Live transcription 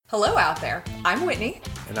Hello out there, I'm Whitney.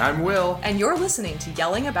 And I'm Will. And you're listening to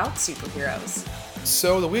Yelling About Superheroes.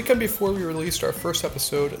 So the weekend before we released our first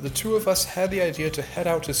episode, the two of us had the idea to head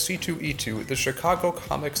out to C2E2, the Chicago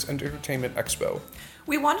Comics and Entertainment Expo.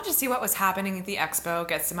 We wanted to see what was happening at the expo,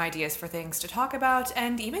 get some ideas for things to talk about,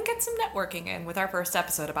 and even get some networking in with our first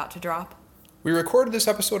episode about to drop. We recorded this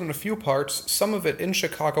episode in a few parts, some of it in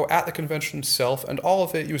Chicago at the convention itself, and all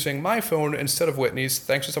of it using my phone instead of Whitney's,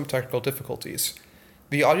 thanks to some technical difficulties.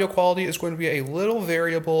 The audio quality is going to be a little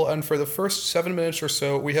variable, and for the first 7 minutes or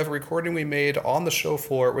so, we have a recording we made on the show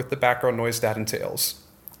floor with the background noise that entails.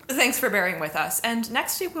 Thanks for bearing with us, and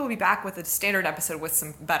next week we'll be back with a standard episode with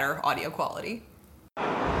some better audio quality.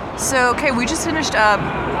 So, okay, we just finished up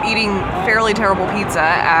eating fairly terrible pizza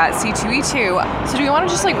at C2E2. So do we want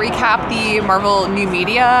to just recap the Marvel New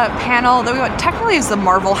Media panel that we went, technically is the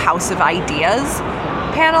Marvel House of Ideas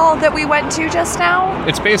panel that we went to just now?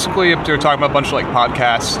 It's basically, they're talking about a bunch of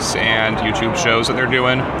podcasts and YouTube shows that they're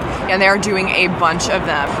doing. And they're doing a bunch of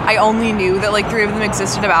them. I only knew that 3 of them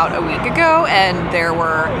existed about a week ago, and there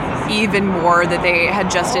were even more that they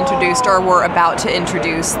had just introduced or were about to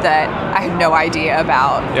introduce that I had no idea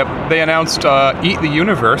about. Yep, they announced Eat the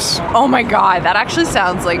Universe. Oh my god, that actually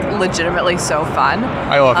sounds legitimately so fun.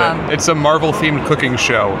 I love it. It's a Marvel-themed cooking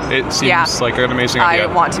show. It seems like an amazing idea.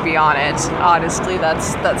 I want to be on it. Honestly, that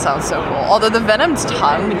sounds so cool. Although the Venom's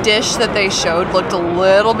tongue dish that they showed looked a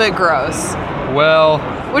little bit gross. Well,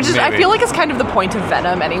 which is, maybe. I feel like it's kind of the point of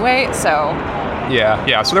Venom anyway, so...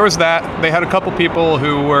 Yeah. So there was that. They had a couple people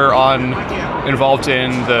who were involved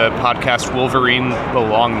in the podcast Wolverine: The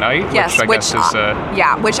Long Night, yes, which I guess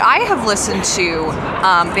is... which I have listened to.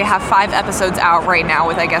 They have 5 episodes out right now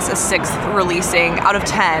with, I guess, a 6th releasing out of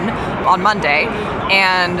 10 on Monday.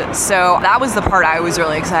 And so that was the part I was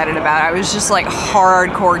really excited about. I was just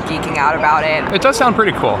hardcore geeking out about it. It does sound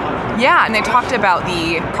pretty cool. Yeah, and they talked about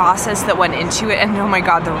the process that went into it. And oh my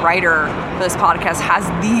god, the writer for this podcast has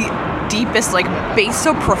the deepest,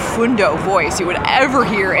 basso profundo voice you would ever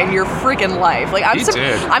hear in your freaking life.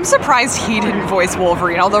 I'm surprised he didn't voice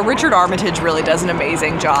Wolverine, although Richard Armitage really does an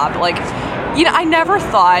amazing job. I never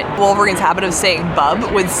thought Wolverine's habit of saying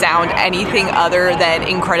bub would sound anything other than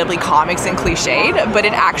incredibly comics and cliched, but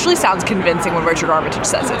it actually sounds convincing when Richard Armitage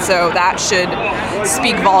says it, so that should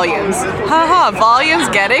speak volumes. Haha, volumes,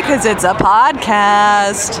 get it? Because it's a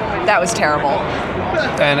podcast. That was terrible.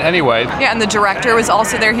 And anyway... Yeah, and the director was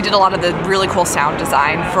also there. He did a lot of the really cool sound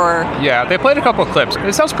design for... Yeah, they played a couple of clips.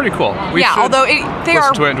 It sounds pretty cool. We should although they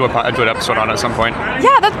listen to it and do an episode on it at some point.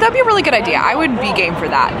 Yeah, that'd be a really good idea. I would be game for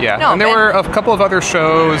that. Yeah, and there were a couple of other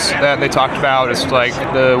shows that they talked about. It's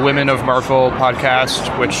the Women of Marvel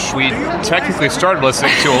podcast, which we technically started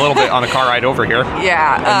listening to a little bit on the car ride over here.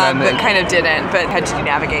 Yeah, but kind of didn't, but had to do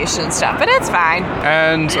navigation and stuff, but it's fine.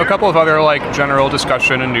 And a couple of other general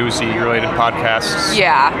discussion and newsy related podcasts.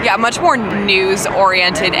 Yeah, much more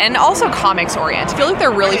news-oriented and also comics-oriented. I feel like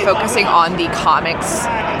they're really focusing on the comics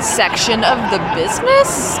section of the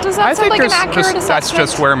business. Does that sound like an accurate assessment? That's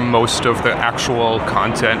just where most of the actual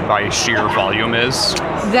content by sheer volume is.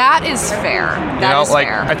 That is fair. That is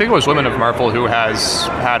fair. I think it was Women of Marvel who has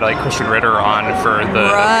had Christian Ritter on for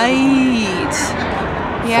the... Right.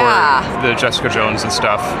 Yeah. For the Jessica Jones and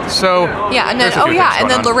stuff. So yeah, and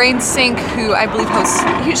then Lorraine Sink, who I believe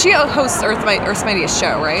she hosts Earth Mightiest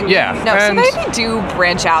Show, right? Yeah. So they do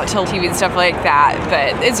branch out to TV and stuff like that,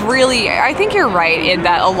 but it's really, I think you're right in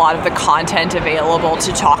that a lot of the content available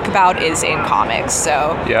to talk about is in comics.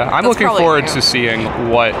 So yeah, I'm looking forward to seeing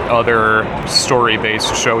what other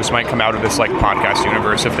story-based shows might come out of this podcast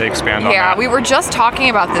universe if they expand on that. Yeah, we were just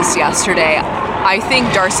talking about this yesterday. I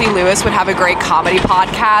think Darcy Lewis would have a great comedy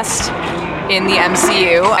podcast in the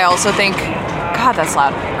MCU. I also think, God, that's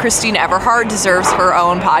loud, Christine Everhart deserves her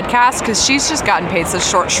own podcast because she's just gotten paid such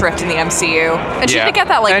short shrift in the MCU. And she did get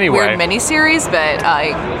that weird miniseries,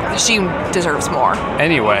 but she deserves more.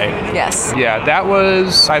 Anyway. Yes. Yeah, that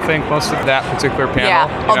was, I think, most of that particular panel.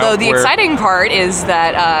 Yeah, although the exciting part is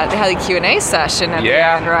that they had a Q&A session at the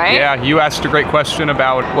end, right? Yeah, you asked a great question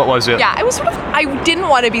about, what was it? Yeah, it was I didn't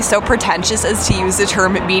want to be so pretentious as to use the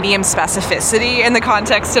term medium specificity in the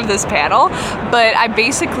context of this panel, but I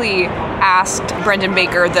basically asked Brendan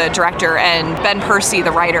Baker, the director, and Ben Percy,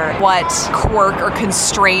 the writer, what quirk or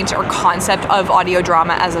constraint or concept of audio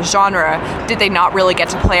drama as a genre did they not really get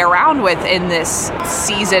to play around with in this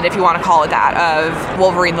season, if you want to call it that, of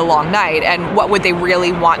Wolverine: The Long Night, and what would they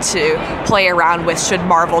really want to play around with should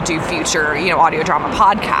Marvel do future, audio drama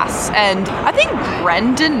podcasts? And I think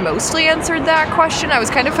Brendan mostly answered that question. I was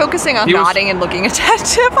kind of focusing on nodding and looking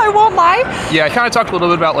attentive, I won't lie. Yeah, I kind of talked a little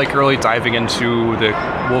bit about really diving into the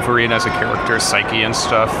Wolverine as a character's psyche and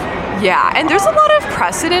stuff. Yeah, and there's a lot of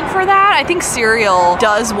precedent for that. I think Serial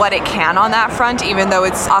does what it can on that front, even though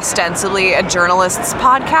it's ostensibly a journalist's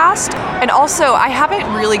podcast. And also, I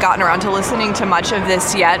haven't really gotten around to listening to much of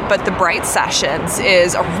this yet, but The Bright Sessions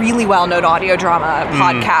is a really well-known audio drama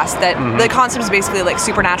podcast that the concept is basically like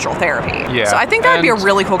supernatural therapy. Yeah. So I think that would be a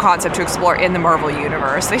really cool concept to explore in the Marvel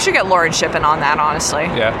universe. They should get Lauren Shippen on that, honestly.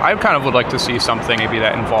 Yeah, I kind of would like to see something maybe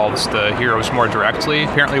that involves the heroes more directly.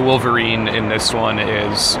 Apparently Wolverine in this one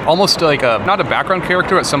is almost like not a background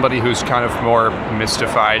character, but somebody who's kind of more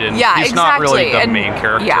mystified, and he's not really the main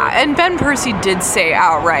character. Yeah, and Ben Percy did say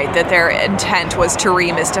outright that their intent was to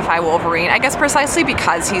remystify Wolverine, I guess precisely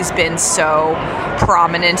because he's been so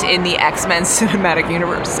prominent in the X-Men cinematic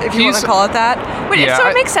universe, if you want to call it that. But so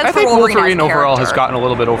it makes sense I for think Wolverine overall has gotten a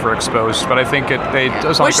little bit overexposed, but I think they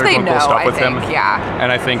does like they're doing cool stuff with him. Yeah.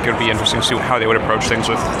 And I think it would be interesting to see how they would approach things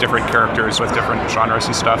with different characters, with different genres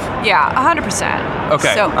and stuff. Yeah, 100%.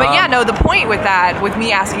 Okay. So, but the point with that, with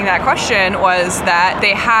me asking that question, was that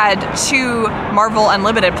they had 2 Marvel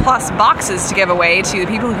Unlimited Plus boxes to give away to the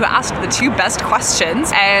people who asked the 2 best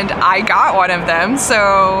questions, and I got one of them.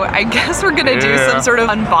 So I guess we're gonna do some sort of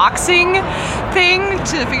unboxing thing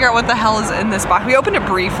to figure out what the hell is in this box. We opened it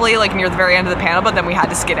briefly, like near the very end of the panel, but then we had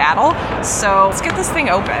to skedaddle. So let's get this thing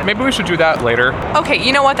open. Maybe we should do that later. Okay,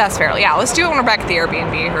 you know what? That's fair. Yeah, let's do it when we're back at the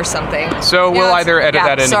Airbnb or something. So we'll either edit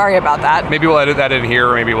that in. Sorry about that. Maybe we'll edit that in here,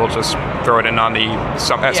 or maybe we'll just throw it in on at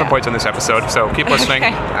some points in this episode. So keep listening.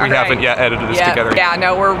 Okay, we haven't yet edited this together. Yeah,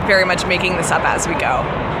 no, we're very much making this up as we go.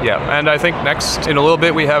 Yeah, and I think next, in a little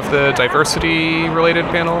bit, we have the diversity-related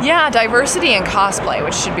panel. Yeah, diversity and cosplay,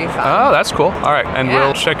 which should be fun. Oh, that's cool. All right, and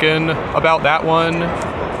we'll check in about that one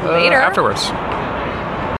later afterwards.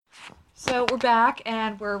 So we're back,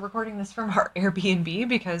 and we're recording this from our Airbnb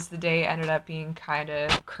because the day ended up being kind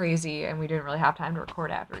of crazy, and we didn't really have time to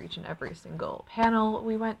record after each and every single panel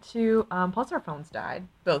we went to. Plus, our phones died,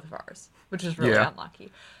 both of ours, which is really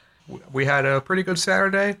unlucky. We had a pretty good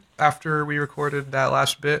Saturday. After we recorded that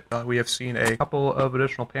last bit, we have seen a couple of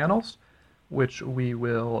additional panels, which we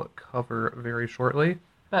will cover very shortly.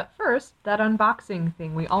 But first, that unboxing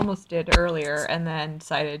thing we almost did earlier and then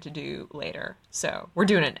decided to do later. So we're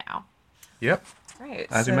doing it now. Yep. Right.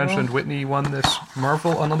 As you mentioned, Whitney won this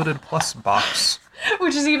Marvel Unlimited Plus box.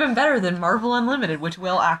 Which is even better than Marvel Unlimited, which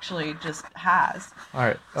Will actually just has. All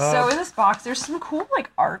right. So in this box, there's some cool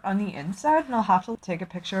art on the inside, and I'll have to take a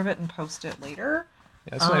picture of it and post it later.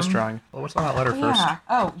 Yeah, it's a nice drawing. Well, what's on that letter first?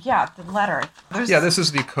 Oh, yeah, the letter. This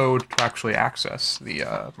is the code to actually access the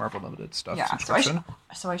Marvel Limited stuff subscription.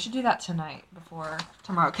 So I should do that tonight before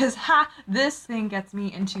tomorrow, because this thing gets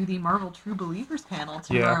me into the Marvel True Believers panel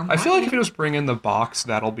tomorrow morning. I feel like if you just bring in the box,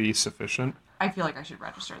 that'll be sufficient. I feel like I should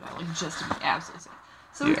register that, just to be absolutely safe.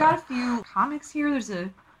 So we've got a few comics here. There's a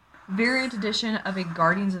variant edition of a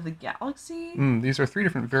Guardians of the Galaxy. These are 3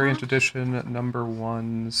 different variant edition number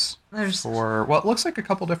 1s for, it looks like a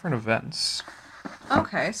couple different events.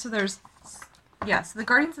 Okay, so there's, so the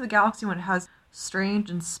Guardians of the Galaxy one has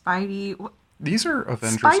Strange and Spidey. These are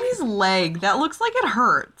Avengers. Spidey's leg, that looks like it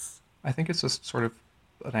hurts. I think it's just sort of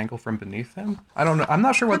an angle from beneath him. I don't know. I'm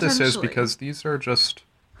not sure what this is because these are just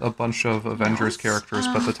a bunch of Avengers characters,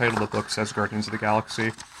 but the title of the book says Guardians of the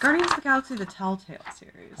Galaxy. Guardians of the Galaxy, the Telltale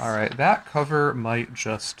series. All right, that cover might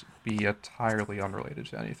just be entirely unrelated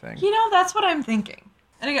to anything. That's what I'm thinking.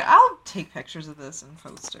 And again, I'll take pictures of this and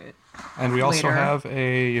post it. And we also have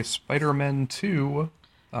a Spider-Man 2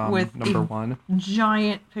 with number 1.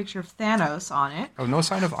 Giant picture of Thanos on it. Oh, no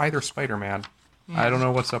sign of either Spider-Man. Yeah. I don't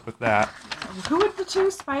know what's up with that. Who would the 2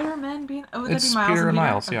 Spider-Men be? Oh, would that be Miles Peter and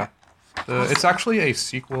Miles, okay. yeah. It's actually a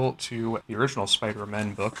sequel to the original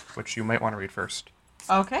Spider-Man book, which you might want to read first.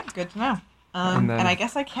 Okay, good to know. And I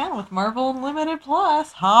guess I can with Marvel Unlimited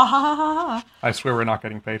Plus. Ha ha ha ha. I swear we're not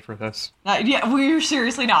getting paid for this. Yeah, we're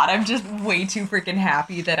seriously not. I'm just way too freaking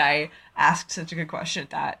happy that I asked such a good question at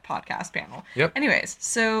that podcast panel. Yep. Anyways,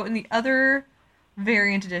 so in the other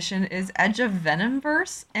variant edition is Edge of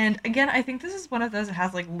Venomverse. And again, I think this is one of those that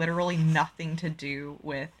has literally nothing to do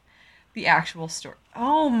with the actual story.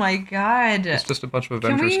 Oh my god. It's just a bunch of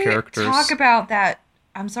Avengers characters. Can we talk about that,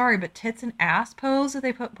 I'm sorry, but tits and ass pose that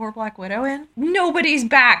they put poor Black Widow in? Nobody's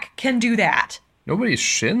back can do that. Nobody's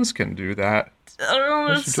shins can do that.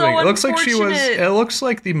 It's so it looks like she was. unfortunate. It looks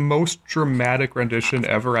like the most dramatic rendition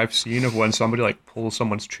ever I've seen of when somebody pulls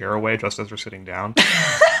someone's chair away just as they're sitting down.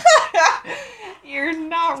 You're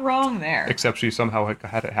not wrong there. Except she somehow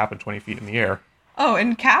had it happen 20 feet in the air. Oh,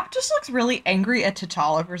 and Cap just looks really angry at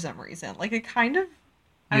T'Challa for some reason. It kind of...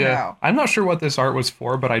 I don't know. I'm not sure what this art was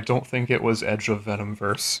for, but I don't think it was Edge of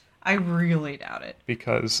Venomverse. I really doubt it.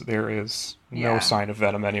 Because there is no sign of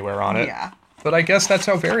Venom anywhere on it. Yeah. But I guess that's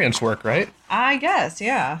how variants work, right? I guess,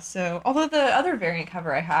 yeah. So, although the other variant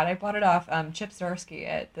cover I had, I bought it off Chip Zdarsky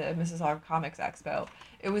at the Mississauga Comics Expo.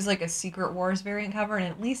 It was like a Secret Wars variant cover, and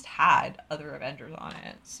at least had other Avengers on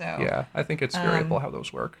it. So yeah, I think it's variable how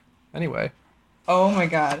those work. Anyway. Oh my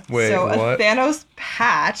god. Wait, so what? A Thanos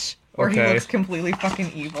patch where he looks completely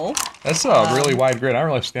fucking evil. That's a really wide grin. I didn't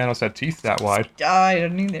realize Thanos had teeth that wide. I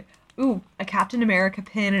don't either. Ooh, a Captain America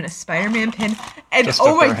pin and a Spider-Man pin. And Just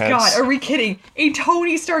oh my heads. god, are we kidding? A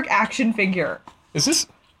Tony Stark action figure. Is this...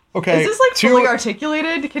 Okay. Is this like fully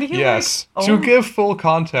articulated? Can he yes. To give full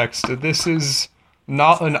context, this is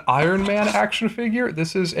not an Iron Man action figure.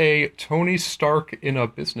 This is a Tony Stark in a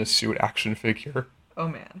business suit action figure. Oh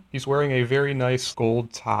man. He's wearing a very nice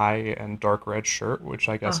gold tie and dark red shirt, which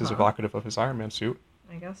I guess is evocative of his Iron Man suit.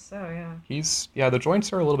 I guess so, yeah. The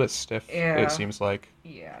joints are a little bit stiff, it seems like.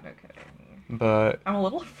 Yeah, no kidding. But I'm a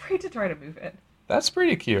little afraid to try to move it. That's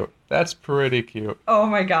pretty cute. Oh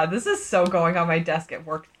my god, this is so going on my desk at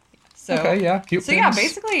work. So, okay, yeah, cute so pins. yeah,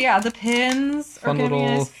 basically, yeah, the pins Fun are gonna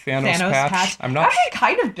little be Thanos patch. I'm actually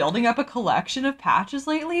kind of building up a collection of patches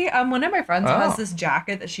lately. One of my friends has this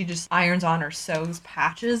jacket that she just irons on or sews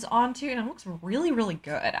patches onto, and it looks really, really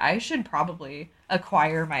good. I should probably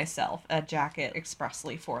acquire myself a jacket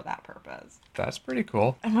expressly for that purpose. That's pretty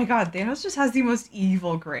cool. Oh my god, Thanos just has the most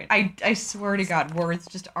evil grin. I swear to god, words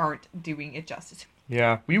just aren't doing it justice.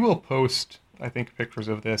 Yeah, we will post, I think, pictures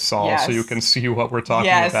of this all so you can see what we're talking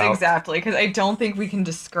about. Yes, exactly, because I don't think we can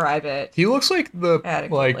describe it. He looks like the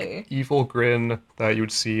adequately. evil grin that you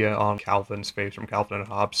would see on Calvin's face from Calvin and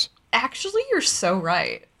Hobbes. Actually, you're so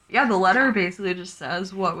right. Yeah, the letter basically just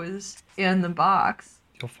says what was in the box.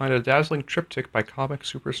 You'll find a dazzling triptych by comic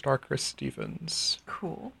superstar Chris Stevens.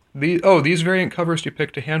 Cool. These variant covers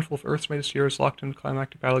depict a handful of Earth's mightiest heroes locked in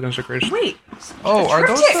climactic battle against the greatest... Wait! Are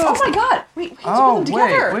those the... Oh my god! Wait, we have to put them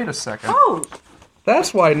together. Wait a second. Oh!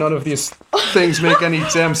 That's why none of these things make any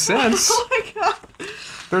damn sense. Oh my god!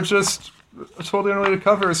 They're just totally unrelated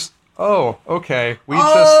covers. Oh, okay.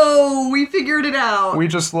 We figured it out. We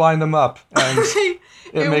just line them up, and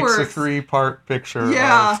it makes works. A 3-part picture.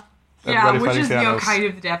 Yeah. Of which is Thanos. kind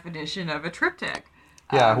of the definition of a triptych.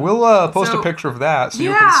 Yeah, we'll post a picture of that so you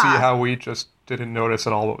can see how we just didn't notice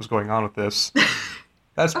at all what was going on with this.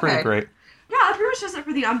 That's pretty great. Yeah, that pretty much does it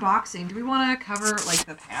for the unboxing. Do we want to cover, like,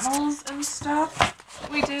 the panels and stuff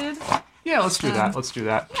we did? Yeah, let's do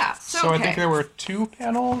that. Yeah, so I think there were 2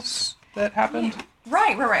 panels that happened. Yeah. Right.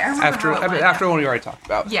 I remember after one we already talked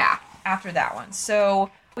about. Yeah, after that one.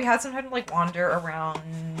 So we had some time to, like, wander around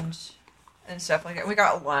and stuff like that. We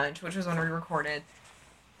got lunch, which was when we recorded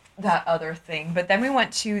that other thing. But then we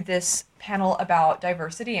went to this panel about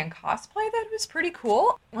diversity and cosplay that was pretty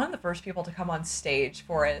cool. One of the first people to come on stage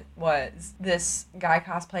for it was this guy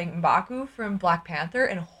cosplaying M'Baku from Black Panther,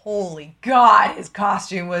 and holy god, his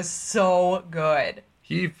costume was so good.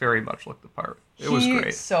 He very much looked the part. It was great.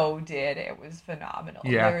 He so did. It was phenomenal.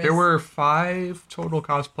 Yeah, there were 5 total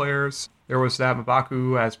cosplayers. There was that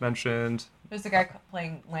M'Baku, as mentioned. There's the guy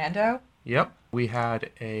playing Lando. Yep. We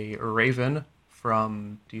had a Raven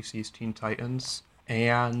from DC's Teen Titans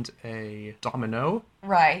and a Domino.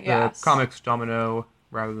 Right, The comics Domino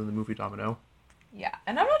rather than the movie Domino. Yeah,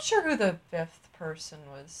 and I'm not sure who the 5th person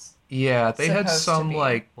was. Yeah, they had some,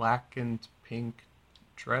 like, black and pink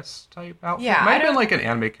dress type outfit. Yeah, it might have been like an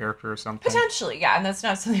anime character or something. Potentially, yeah, and that's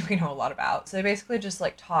not something we know a lot about. So they basically just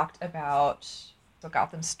like talked about what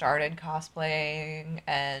got them started cosplaying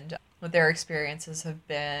and what their experiences have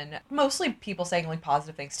been. Mostly people saying like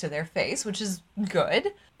positive things to their face, which is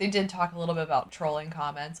good. They did talk a little bit about trolling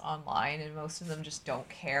comments online, and most of them just don't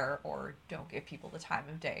care or don't give people the time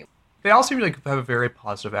of day. They all seem to like have very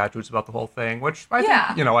positive attitudes about the whole thing, which I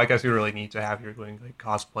think, I guess you really need to have if you're doing like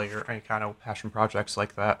cosplay or any kind of passion projects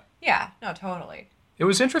like that. Yeah, no, totally. It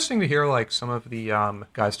was interesting to hear like some of the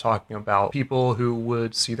guys talking about people who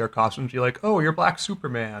would see their costumes and be like, "Oh, you're Black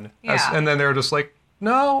Superman," and then they're just like,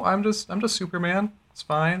 "No, I'm just Superman. It's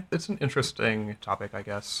fine." It's an interesting topic, I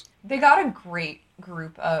guess. They got a great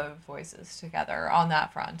group of voices together on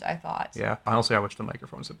that front, I thought. Yeah, honestly, I wish the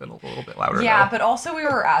microphones had been a little bit louder. Yeah, though. but also we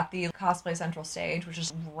were at the Cosplay Central stage, which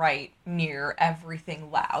is right near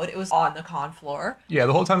everything loud. It was on the con floor. Yeah,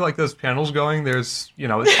 the whole time like this panel's going, there's,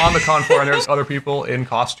 it's on the con floor and there's other people in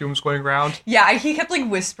costumes going around. Yeah, he kept like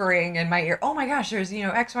whispering in my ear, "Oh my gosh, there's,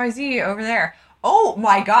 XYZ over there." Oh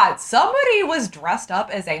my god, somebody was dressed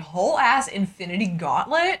up as a whole ass Infinity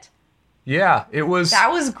Gauntlet. Yeah, it was...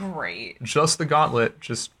 That was great. Just the gauntlet,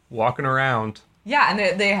 just walking around. Yeah,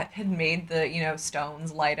 and they had made the,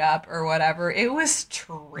 stones light up or whatever. It was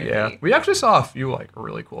trippy. Yeah, we actually saw a few,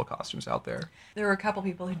 really cool costumes out there. There were a couple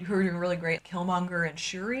people who were doing really great. Killmonger and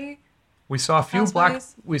Shuri. We saw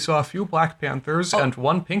a few Black Panthers and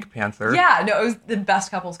one Pink Panther. Yeah, no, it was the best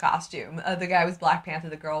couple's costume. The guy was Black Panther,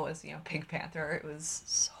 the girl was, Pink Panther. It was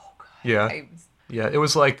so good. Yeah. It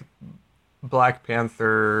was like Black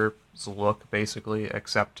Panther's look, basically,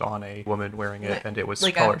 except on a woman wearing it, and it was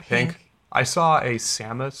like colored pink. I saw a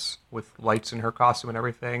Samus with lights in her costume and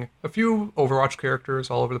everything. A few Overwatch characters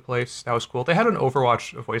all over the place. That was cool. They had an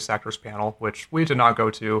Overwatch voice actors panel, which we did not go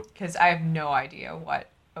to. Because I have no idea what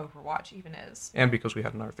Overwatch even is. And because we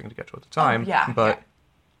had another thing to get to at the time.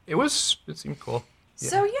 It seemed cool. Yeah.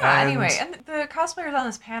 So anyway, and the cosplayers on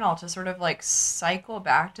this panel, to sort of like cycle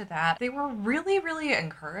back to that, they were really, really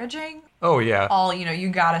encouraging. Oh yeah. All, you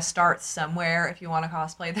gotta start somewhere if you want to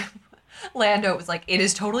cosplay them. Lando was like, it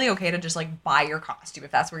is totally okay to just like buy your costume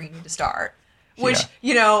if that's where you need to start. Which,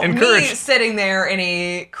 me sitting there in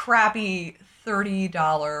a crappy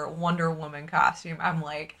 $30 Wonder Woman costume, I'm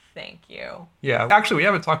like, thank you. Yeah, actually, we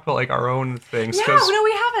haven't talked about like our own things. Yeah, no,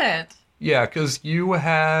 we haven't. Yeah, because you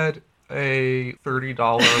had a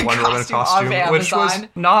 $30 Wonder Woman costume, which was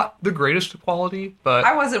not the greatest quality, but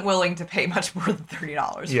I wasn't willing to pay much more than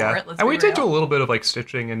 $30 for it. And we did do a little bit of like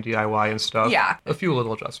stitching and DIY and stuff. Yeah, a few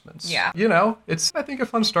little adjustments. Yeah, it's I think a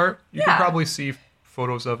fun start. You can probably see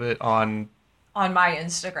photos of it on my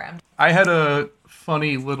Instagram. I had a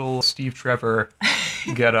funny little Steve Trevor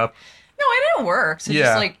get up. No, it didn't work. So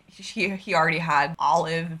just like he already had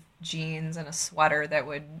olive jeans and a sweater that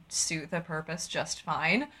would suit the purpose just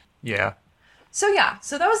fine. Yeah. So that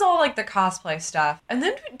was all like the cosplay stuff. And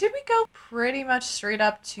then did we go pretty much straight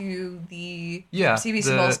up to the CB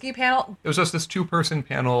Cebulski panel? It was just this 2-person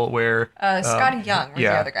panel where Scotty Young was the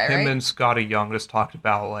other guy, right? Him and Scotty Young just talked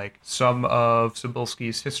about like some of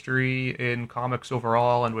Cebulski's history in comics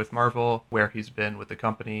overall and with Marvel, where he's been with the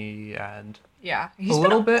company and he's a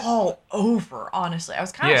little bit all over, honestly. I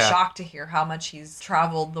was kind of shocked to hear how much he's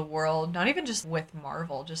traveled the world, not even just with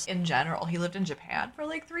Marvel, just in general. He lived in Japan for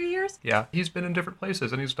like 3 years. Yeah, he's been in different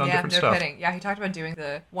places and he's done different stuff. Kidding. Yeah, he talked about doing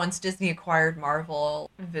once Disney acquired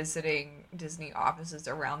Marvel, visiting Disney offices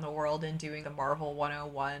around the world and doing the Marvel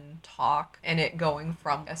 101 talk, and it going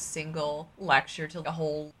from a single lecture to a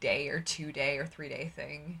whole day or 2-day or 3-day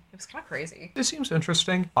thing. It was kind of crazy. It seems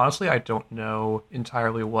interesting. Honestly, I don't know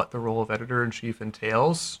entirely what the role of editor-in-chief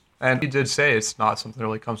entails. And he did say it's not something that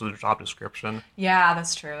really comes with a job description. Yeah,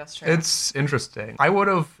 that's true. It's interesting. I would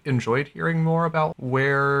have enjoyed hearing more about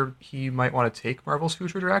where he might want to take Marvel's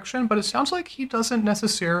future direction, but it sounds like he doesn't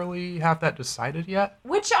necessarily have that decided yet.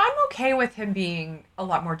 Which I'm okay with him being a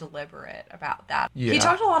lot more deliberate about that. Yeah. He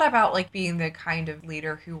talked a lot about like being the kind of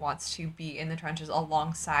leader who wants to be in the trenches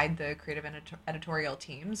alongside the creative and editorial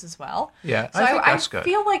teams as well. Yeah, so I think that's good. I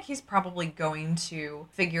feel like he's probably going to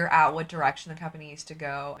figure out what direction the company needs to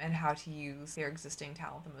go and how to use their existing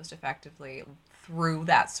talent the most effectively through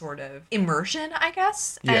that sort of immersion, I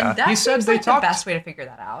guess. Yeah, and that seems like the best way to figure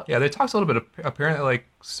that out. Yeah, they talked a little bit. Apparently, like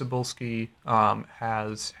Cebulski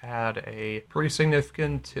has had a pretty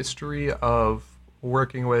significant history of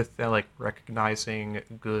working with and like recognizing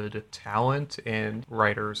good talent in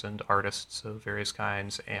writers and artists of various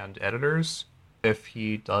kinds and editors. If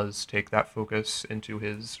he does take that focus into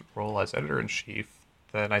his role as editor-in-chief,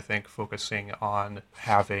 then I think focusing on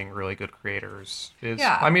having really good creators is,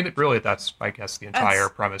 I mean, really, that's, I guess, the entire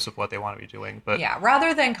premise of what they want to be doing. But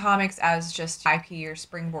rather than comics as just IP or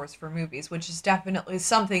springboards for movies, which is definitely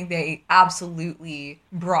something they absolutely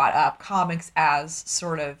brought up, comics as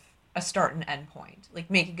sort of a start and end point, like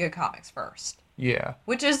making good comics first. Yeah.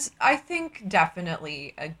 Which is, I think,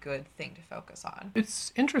 definitely a good thing to focus on.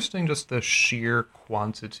 It's interesting just the sheer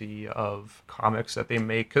quantity of comics that they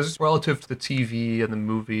make, because relative to the TV and the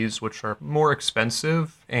movies, which are more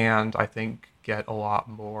expensive and I think get a lot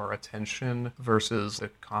more attention versus the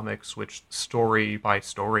comics, which story by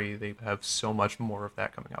story, they have so much more of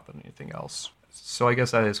that coming out than anything else. So I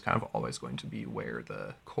guess that is kind of always going to be where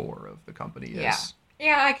the core of the company is.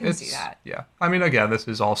 Yeah, I can see that. Yeah. I mean, again, this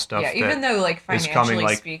is all stuff that even though, like, financially coming,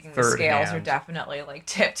 like, speaking, the scales are definitely, like,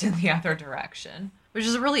 tipped in the other direction. Which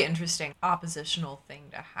is a really interesting oppositional thing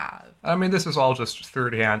to have. I mean, this is all just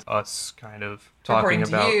third-hand us kind of talking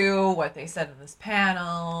about... According to you, what they said in this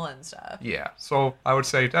panel and stuff. Yeah, so I would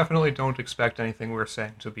say definitely don't expect anything we're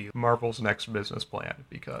saying to be Marvel's next business plan,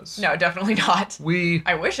 because... No, definitely not.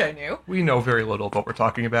 I wish I knew. We know very little of what we're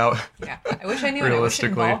talking about. Yeah, I wish I knew, and I wish it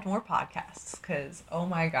involved more podcasts, because, oh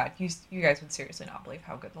my god, you guys would seriously not believe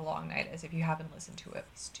how good The Long Night is. If you haven't listened to it,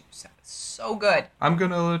 please do so. It's so good. I'm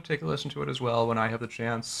gonna take a listen to it as well when I have the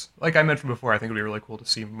chance. Like I mentioned before, I think it would be really cool to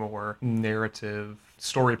see more narrative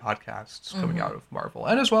story podcasts coming out of Marvel,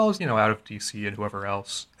 and as well as, out of DC and whoever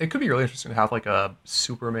else. It could be really interesting to have like a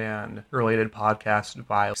Superman-related podcast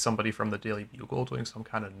by somebody from the Daily Bugle doing some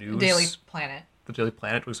kind of news. Daily Planet. The Daily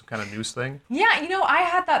Planet doing some kind of news thing. Yeah, I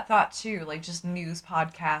had that thought too, like just news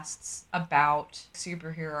podcasts about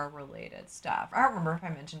superhero-related stuff. I don't remember if I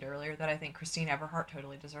mentioned earlier that I think Christine Everhart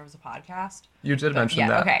totally deserves a podcast. You did mention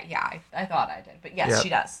that. Okay, yeah, I thought I did, but yes, she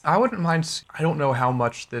does. I wouldn't mind. I don't know how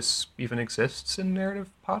much this even exists in narrative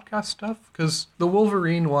podcast stuff, because the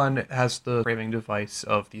Wolverine one has the framing device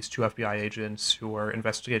of these two FBI agents who are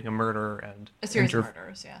investigating a murder and a series of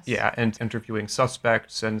murders, yes. Yeah, and interviewing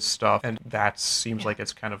suspects and stuff, and that seems like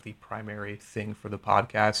it's kind of the primary thing for the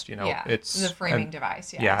podcast. It's the framing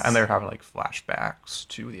device. Yes. Yeah, and they're having like flashbacks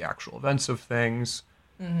to the actual events of things.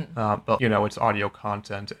 But it's audio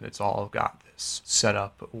content, and it's all got this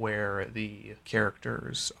setup where the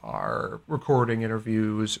characters are recording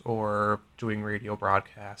interviews or doing radio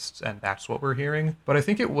broadcasts, and that's what we're hearing. But I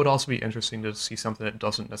think it would also be interesting to see something that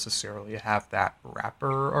doesn't necessarily have that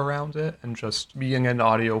wrapper around it, and just being an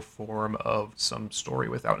audio form of some story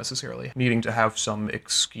without necessarily needing to have some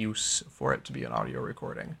excuse for it to be an audio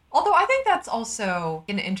recording. Although I think that's also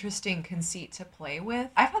an interesting conceit to play with.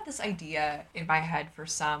 I've had this idea in my head for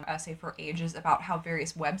for ages about how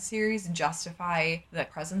various web series justify the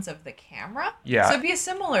presence of the camera. Yeah. So it'd be a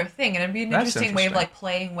similar thing, and it'd be an interesting way of like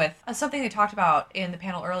playing with something they talked about in the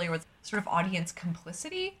panel earlier was sort of audience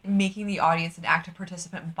complicity, making the audience an active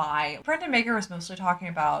participant by... Brendan Baker was mostly talking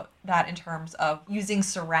about that in terms of using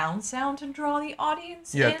surround sound to draw the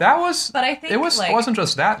audience in. That was... But I think it wasn't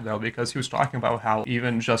just that, though, because he was talking about how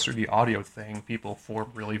even just through the audio thing, people form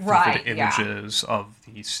really vivid images of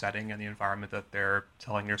the setting and the environment that they're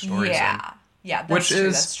telling their stories in. Yeah,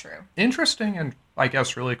 that's true. Interesting and I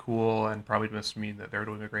guess really cool, and probably must mean that they're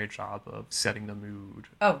doing a great job of setting the mood.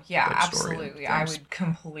 Oh yeah, absolutely. I would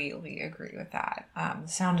completely agree with that. The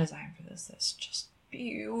sound design for this is just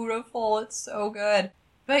beautiful. It's so good.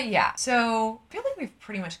 But yeah, so I feel like we've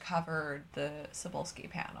pretty much covered the Cebulski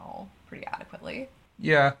panel pretty adequately.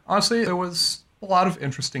 Yeah, honestly, there was a lot of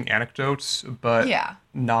interesting anecdotes, but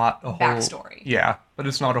not a whole backstory. Yeah, but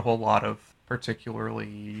it's not a whole lot of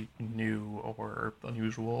particularly new or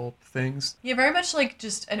unusual things. Yeah, very much like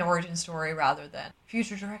just an origin story rather than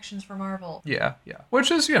future directions for Marvel. Yeah.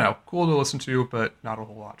 Which is, cool to listen to, but not a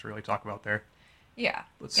whole lot to really talk about there. Yeah.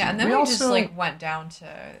 And then we also just went down to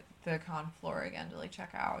the con floor again to check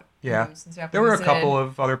out news and stuff. There were a couple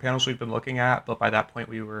of other panels we've been looking at, but by that point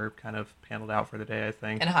we were kind of paneled out for the day, I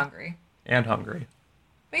think. And hungry.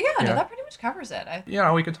 But no, that pretty much covers it.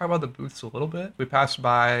 We could talk about the booths a little bit. We passed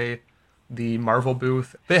by the Marvel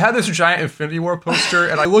booth. They had this giant Infinity War poster,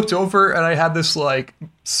 and I looked over and I had this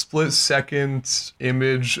split-second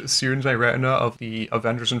image seared into my retina of the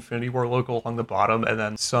Avengers Infinity War logo along the bottom, and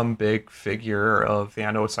then some big figure of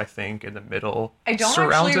Thanos, I think, in the middle. I don't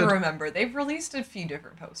actually remember. They've released a few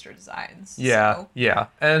different poster designs. Yeah.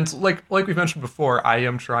 And like we've mentioned before, I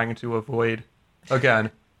am trying to avoid,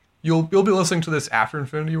 again, you'll be listening to this after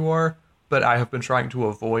Infinity War, but I have been trying to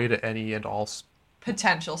avoid any and all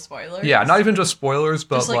potential spoilers. Yeah, not even just spoilers,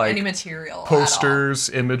 but just any material,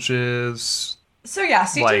 posters, images. So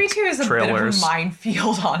C2E2 is a trailers. Bit of a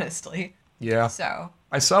minefield, honestly. Yeah. So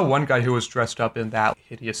I saw one guy who was dressed up in that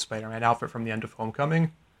hideous Spider-Man outfit from the end of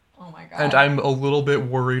Homecoming. Oh my god. And I'm a little bit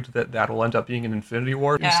worried that that'll end up being an Infinity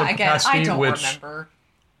War in some capacity. I don't remember.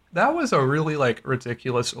 That was a really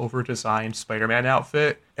ridiculous, over-designed Spider-Man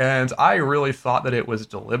outfit, and I really thought that it was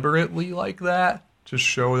deliberately like that. To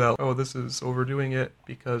show that, this is overdoing it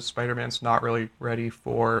because Spider-Man's not really ready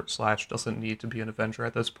for / doesn't need to be an Avenger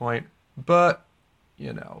at this point. But,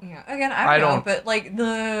 Yeah, again, I don't know, but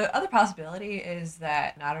the other possibility is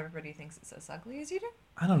that not everybody thinks it's as ugly as you do.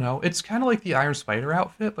 I don't know. It's kind of like the Iron Spider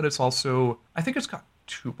outfit, but it's also, I think it's got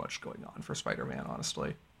too much going on for Spider-Man,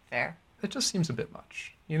 honestly. Fair. It just seems a bit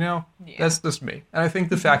much, Yeah. That's just me. And I think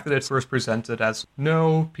the fact that it's first presented as,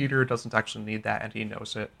 no, Peter doesn't actually need that, and he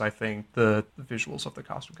knows it. I think the visuals of the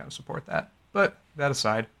costume kind of support that. But that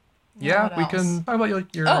aside, we can talk about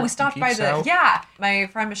your we stopped by Out. My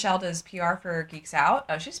friend Michelle does PR for Geeks Out.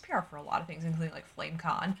 She's PR for a lot of things, including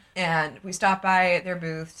FlameCon. And we stopped by their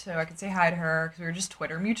booth so I could say hi to her because we were just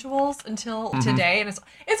Twitter mutuals until today. And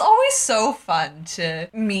it's always so fun to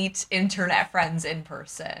meet internet friends in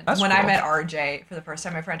person. That's when cool. I met RJ for the first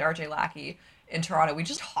time, my friend RJ Lackey in Toronto, we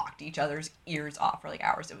just hawked each other's ears off for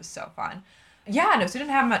hours. It was so fun. So we didn't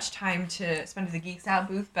have much time to spend at the Geeks Out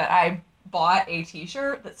booth, but I bought a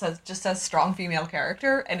t-shirt that says strong female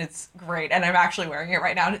character, and it's great, and I'm actually wearing it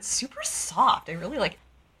right now, and it's super soft. I really like it.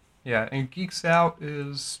 Yeah, and Geeks Out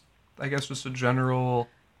is, I guess, just a general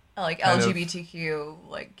like LGBTQ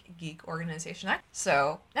like geek organization.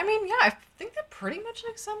 So I mean, yeah, I think that pretty much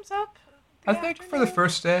like sums up. I think for the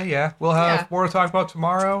first day, yeah. We'll have more to talk about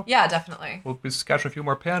tomorrow. Yeah, definitely. We'll be scheduling a few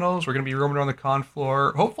more panels. We're going to be roaming around the con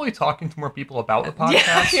floor, hopefully talking to more people about the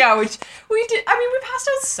podcast. Yeah, which we did. I mean, we passed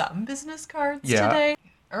out some business cards today.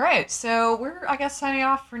 All right, so we're, I guess, signing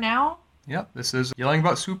off for now. Yep, this is Yelling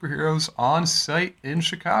About Superheroes on site in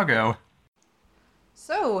Chicago.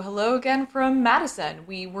 So, hello again from Madison.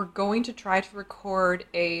 We were going to try to record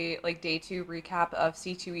a day 2 recap of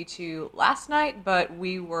C2E2 last night, but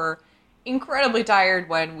we were incredibly tired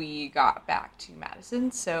when we got back to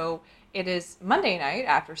Madison. So, it is Monday night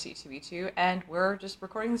after C2E2, and we're just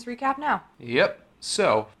recording this recap now. Yep.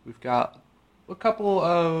 So, we've got a couple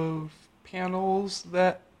of panels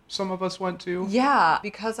that some of us went to. Yeah,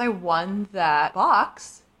 because I won that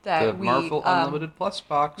box. The Marvel Unlimited Plus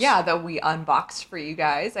box. Yeah, that we unboxed for you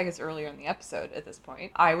guys, I guess earlier in the episode at this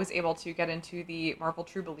point. I was able to get into the Marvel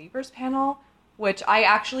True Believers panel, which I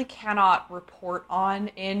actually cannot report on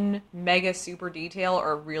in mega super detail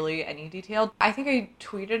or really any detail. I think I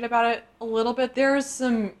tweeted about it a little bit. There's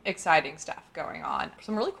some exciting stuff going on.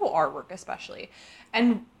 Some really cool artwork especially.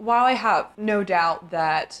 And while I have no doubt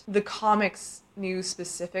that the comics news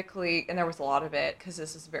specifically, and there was a lot of it because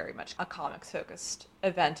this is very much a comics-focused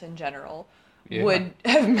event in general, would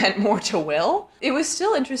have meant more to Will, it was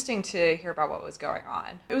still interesting to hear about what was going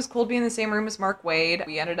on. It was cool to be in the same room as Mark Waid.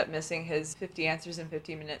 We ended up missing his 50 Answers in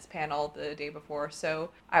 50 Minutes panel the day before,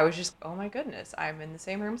 so I was just, oh my goodness, I'm in the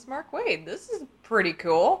same room as Mark Waid. This is pretty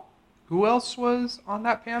cool. Who else was on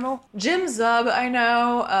that panel? Jim Zub, I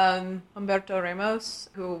know. Humberto Ramos,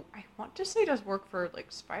 who I want to say does work for,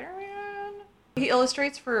 Spider-Man. He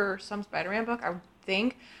illustrates for some Spider-Man book, I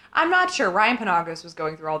think. I'm not sure. Ryan Penagos was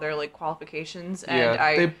going through all their, qualifications, and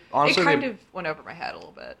it kind of went over my head a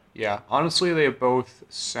little bit. Yeah, honestly, they both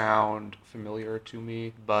sound familiar to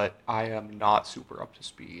me, but I am not super up to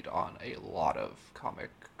speed on a lot of comic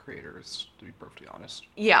creators, to be perfectly honest.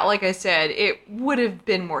 Yeah, like I said, it would have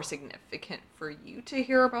been more significant for you to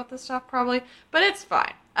hear about this stuff, probably, but it's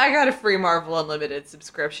fine. I got a free Marvel Unlimited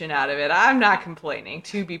subscription out of it. I'm not complaining,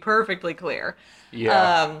 to be perfectly clear.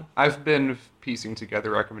 Yeah, I've been piecing together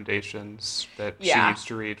recommendations that she needs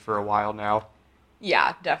to read for a while now.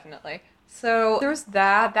 Yeah, definitely. So there was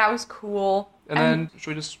that. That was cool. And then,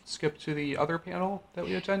 should we just skip to the other panel that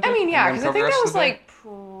we attended? I mean, yeah, because I think that was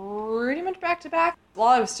pretty much back to back. While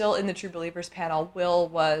I was still in the True Believers panel, Will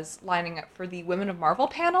was lining up for the Women of Marvel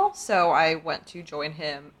panel, so I went to join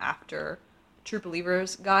him after True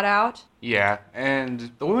Believers got out. Yeah,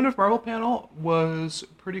 and the Women of Marvel panel was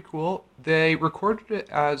pretty cool. They recorded it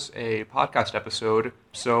as a podcast episode,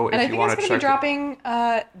 so if you want to check it... And I think it's going to be dropping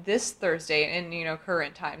this Thursday in,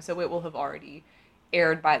 current time, so it will have already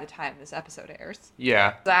aired by the time this episode airs.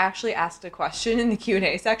 Yeah. I actually asked a question in the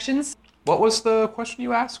Q&A sections. What was the question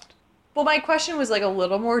you asked? Well, my question was a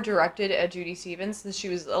little more directed at Judy Stevens, since she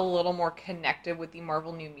was a little more connected with the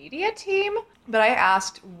Marvel New Media team. But I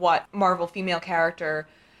asked what Marvel female character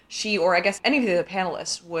she, or I guess any of the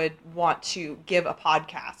panelists, would want to give a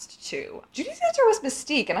podcast to. Judy's answer was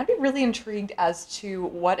Mystique, and I'd be really intrigued as to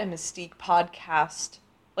what a Mystique podcast,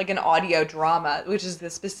 an audio drama, which is the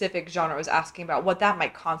specific genre I was asking about, what that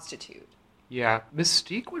might constitute. Yeah,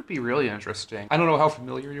 Mystique would be really interesting. I don't know how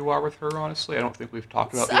familiar you are with her, honestly. I don't think we've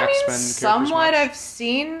talked about the X-Men characters somewhat. much. I've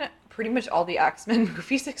seen pretty much all the X-Men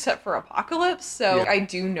movies except for Apocalypse, so I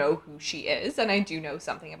do know who she is, and I do know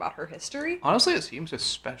something about her history. Honestly, it seems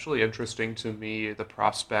especially interesting to me the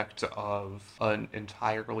prospect of an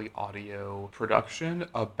entirely audio production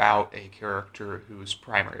about a character whose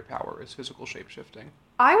primary power is physical shapeshifting.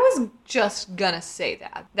 I was just gonna say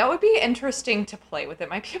that. That would be interesting to play with. It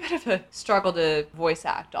might be a bit of a struggle to voice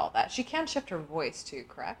act all that. She can shift her voice too,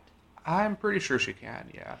 correct? I'm pretty sure she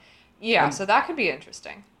can, yeah. Yeah, so that could be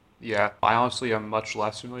interesting. Yeah, I honestly am much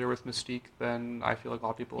less familiar with Mystique than I feel like a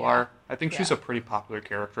lot of people are. I think she's a pretty popular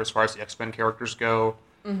character as far as the X-Men characters go,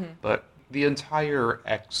 but the entire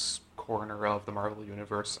X corner of the Marvel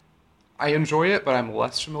Universe, I enjoy it, but I'm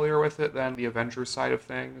less familiar with it than the Avengers side of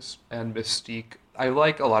things. And Mystique, I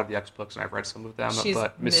like a lot of the X books, and I've read some of them, She's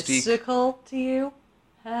but Mystique... mystical to you?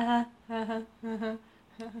 But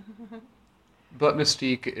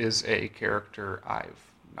Mystique is a character I've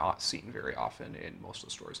not seen very often in most of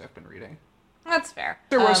the stories I've been reading. That's fair.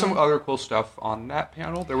 There was some other cool stuff on that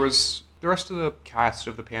panel. There was the rest of the cast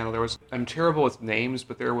of the panel. I'm terrible with names,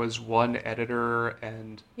 but there was one editor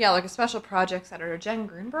and... Yeah, a special projects editor. Jen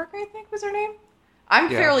Greenberg, I think was her name. I'm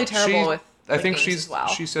fairly terrible with I think she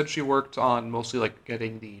said she worked on mostly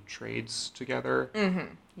getting the trades together. Mm-hmm.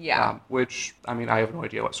 Yeah. Which, I mean, I have no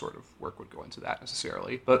idea what sort of work would go into that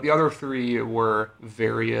necessarily. But the other three were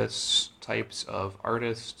various types of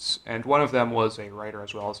artists, and one of them was a writer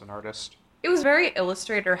as well as an artist. It was very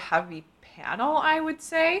illustrator-heavy panel, I would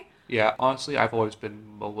say. Yeah, honestly, I've always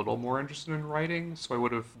been a little more interested in writing, so I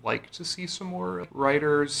would have liked to see some more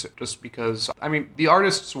writers, just because, I mean, the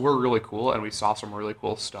artists were really cool, and we saw some really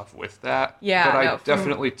cool stuff with that. Yeah, but I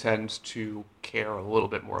definitely tend to care a little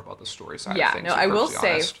bit more about the story side of things. Yeah, no, I will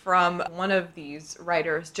say from one of these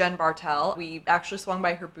writers, Jen Bartel, we actually swung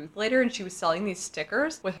by her booth later, and she was selling these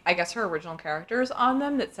stickers with, I guess, her original characters on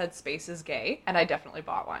them that said "Space is Gay," and I definitely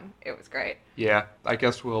bought one. It was great. Yeah, I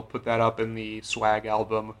guess we'll put that up in the swag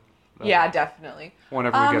album. Yeah, definitely.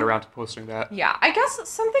 Whenever we get around to posting that. Yeah, I guess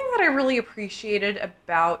something that I really appreciated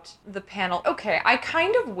about the panel, okay, I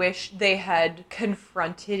kind of wish they had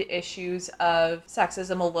confronted issues of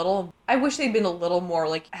sexism a little. I wish they'd been a little more,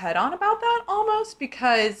 like, head-on about that, almost,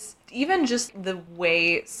 because even just the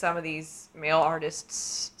way some of these male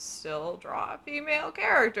artists still draw female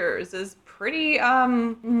characters is pretty,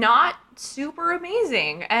 not super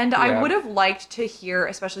amazing. And I would have liked to hear,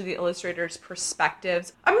 especially the illustrators'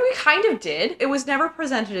 perspectives. I mean, we kind of did. It was never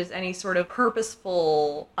presented as any sort of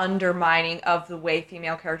purposeful undermining of the way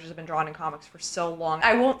female characters have been drawn in comics for so long.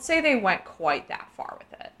 I won't say they went quite that far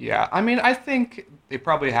with it. Yeah, I mean, I think they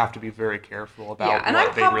probably have to be very careful about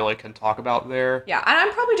what they really can talk about there. Yeah, and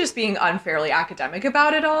I'm probably just being unfairly academic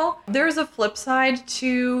about it all. There's a flip side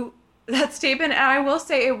to that statement, and I will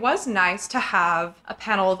say it was nice to have a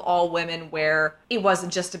panel of all women where it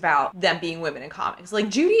wasn't just about them being women in comics. Like,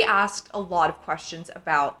 Judy asked a lot of questions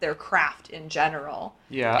about their craft in general.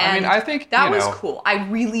 Yeah, I mean, I think that was cool. I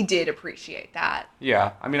really did appreciate that.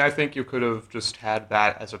 Yeah, I mean, I think you could have just had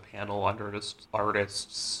that as a panel under just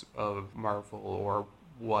artists of Marvel or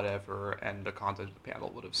whatever, and the content of the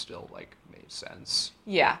panel would have still, like, made sense.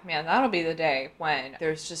 Yeah, man, that'll be the day when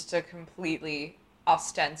there's just a completely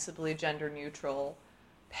ostensibly gender-neutral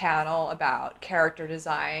panel about character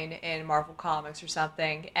design in Marvel Comics or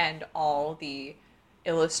something, and all the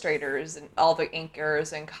illustrators and all the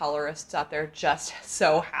inkers and colorists out there just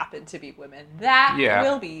so happen to be women. That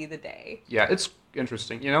will be the day. Yeah, it's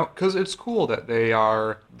interesting, you know, because it's cool that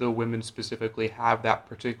the women specifically have that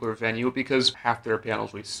particular venue, because half their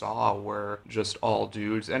panels we saw were just all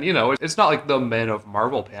dudes. And, you know, it's not like the Men of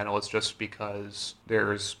Marvel panel, it's just because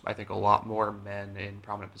there's, I think, a lot more men in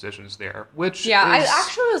prominent positions there, which I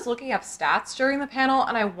actually was looking up stats during the panel,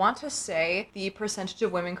 and I want to say the percentage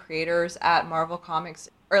of women creators at Marvel Comics,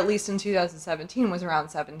 or at least in 2017, was around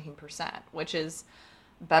 17%, which is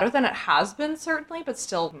better than it has been, certainly, but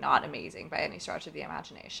still not amazing by any stretch of the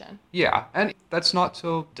imagination. Yeah, and that's not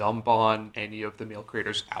to dump on any of the male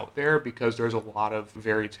creators out there, because there's a lot of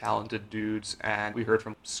very talented dudes, and we heard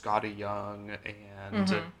from Scotty Young,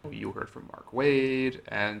 and you heard from Mark Waid,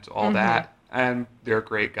 and all that. And they're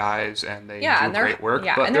great guys, and they do great work.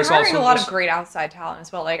 Yeah, but and they're hiring a lot of great outside talent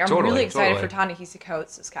as well. Like, I'm really excited for Ta-Nehisi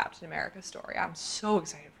Coates' Captain America story. I'm so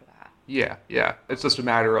excited for that. Yeah. It's just a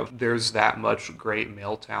matter of there's that much great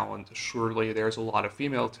male talent. Surely there's a lot of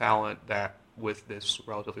female talent that, with this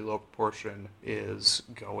relatively low proportion, is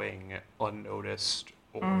going unnoticed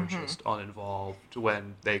or just uninvolved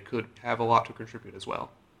when they could have a lot to contribute as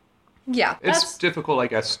well. Yeah. It's difficult, I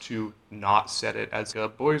guess, to not set it as a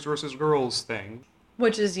boys versus girls thing.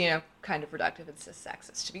 Which is, you know, kind of reductive and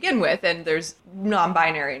sexist to begin with, and there's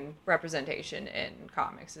non-binary representation in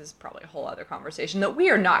comics is probably a whole other conversation that we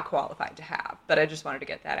are not qualified to have, but I just wanted to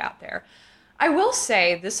get that out there. I will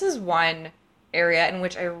say this is one area in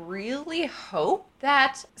which I really hope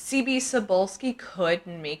that C.B. Cebulski could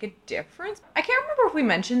make a difference. I can't remember if we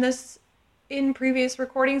mentioned this in previous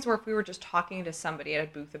recordings or if we were just talking to somebody at a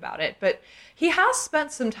booth about it, but he has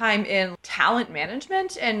spent some time in talent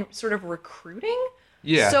management and sort of recruiting.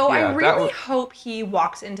 So I really hope he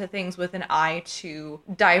walks into things with an eye to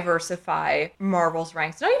diversify Marvel's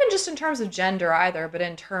ranks. Not even just in terms of gender either, but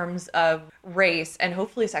in terms of race and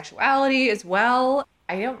hopefully sexuality as well.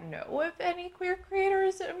 I don't know of any queer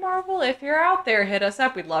creators at Marvel. If you're out there, hit us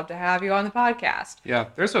up. We'd love to have you on the podcast. Yeah,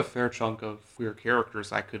 there's a fair chunk of queer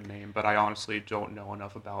characters I could name, but I honestly don't know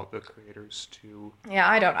enough about the creators to... Yeah,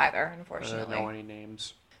 I don't either, unfortunately. Know any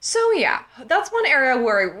names. So yeah, that's one area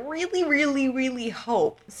where I really, really, really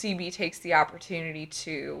hope CB takes the opportunity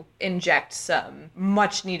to inject some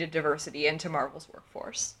much-needed diversity into Marvel's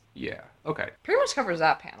workforce. Yeah, okay. Pretty much covers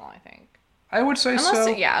that panel, I think. I would say unless there's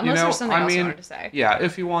something else you wanted to say. Yeah,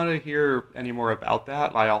 if you want to hear any more about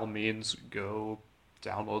that, by all means, go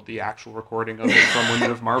download the actual recording of it from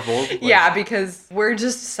Women of Marvel. Yeah, because we're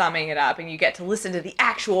just summing it up and you get to listen to the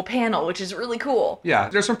actual panel, which is really cool. Yeah,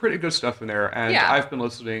 there's some pretty good stuff in there. And I've been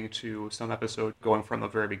listening to some episodes going from the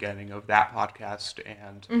very beginning of that podcast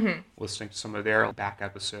and listening to some of their back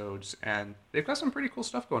episodes. And they've got some pretty cool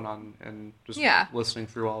stuff going on and just listening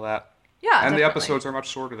through all that. Yeah, and definitely. The episodes are much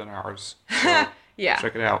shorter than ours. So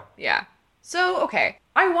check it out. Yeah. So, okay.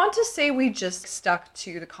 I want to say we just stuck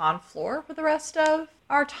to the con floor for the rest of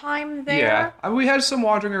our time there. Yeah. We had some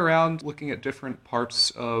wandering around looking at different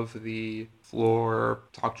parts of the floor,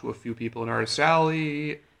 talked to a few people in Artist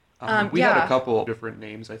Alley. We had a couple different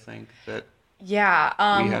names, I think, that we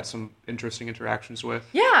had some interesting interactions with.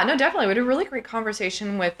 Yeah, no, definitely. We had a really great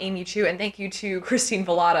conversation with Amy Chu, and thank you to Christine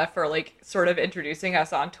Vallada for, sort of introducing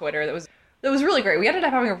us on Twitter. That was really great. We ended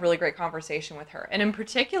up having a really great conversation with her. And in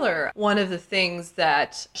particular, one of the things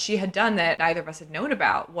that she had done that neither of us had known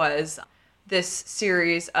about was this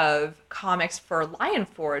series of comics for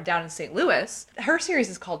Lionford down in St. Louis. Her series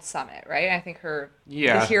is called Summit, right? I think the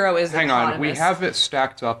hero is Hang on, we have it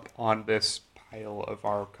stacked up on this pile of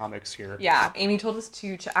our comics here. Yeah, Amy told us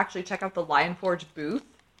to actually check out the Lionforge booth.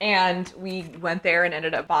 And we went there and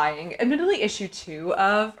ended up buying, admittedly, issue 2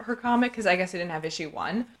 of her comic, because I guess it didn't have issue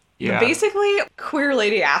 1. Yeah. Basically, queer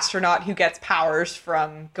lady astronaut who gets powers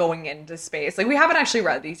from going into space. We haven't actually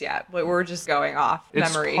read these yet, but we're just going off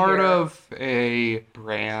memory. It's part of a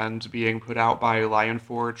brand being put out by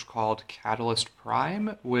Lionforge called Catalyst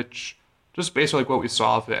Prime, which just based on what we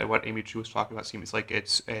saw of it and what Amy Chu was talking about seems like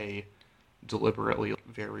it's a deliberately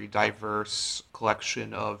very diverse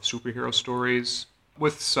collection of superhero stories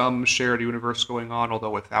with some shared universe going on,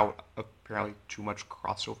 although without apparently too much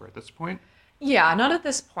crossover at this point. Yeah, not at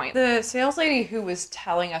this point. The sales lady who was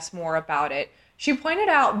telling us more about it, she pointed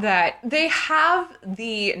out that they have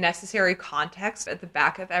the necessary context at the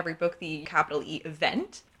back of every book, the capital E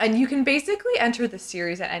event, and you can basically enter the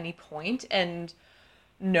series at any point and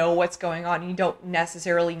know what's going on. You don't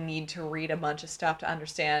necessarily need to read a bunch of stuff to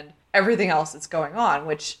understand everything else that's going on,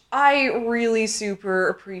 which I really super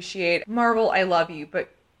appreciate. Marvel, I love you, but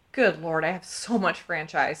good Lord, I have so much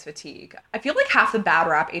franchise fatigue. I feel like half the bad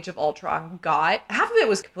rap Age of Ultron got, half of it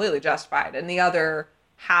was completely justified, and the other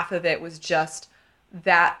half of it was just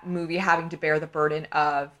that movie having to bear the burden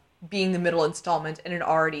of being the middle installment in an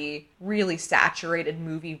already really saturated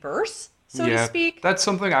movie verse, so to speak. That's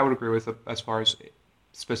something I would agree with as far as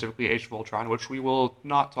specifically Age of Ultron, which we will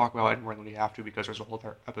not talk about any more than we have to because there's a whole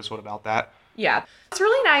other episode about that. Yeah. It's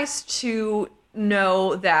really nice to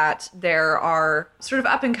know that there are sort of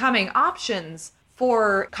up-and-coming options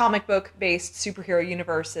for comic book-based superhero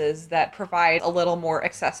universes that provide a little more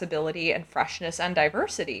accessibility and freshness and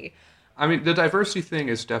diversity. I mean, the diversity thing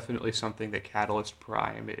is definitely something that Catalyst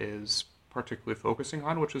Prime is particularly focusing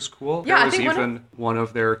on, which is cool. Yeah, there was even one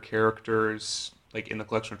of their characters, in the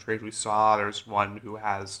collection of trades we saw, there's one who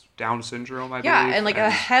has Down syndrome, I believe. Yeah, and a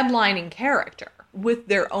headlining character with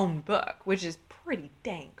their own book, which is pretty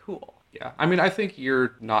dang cool. Yeah, I mean, I think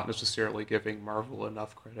you're not necessarily giving Marvel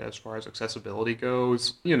enough credit as far as accessibility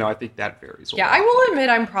goes. I think that varies a lot. Yeah, I will admit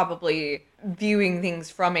I'm probably viewing things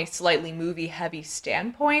from a slightly movie-heavy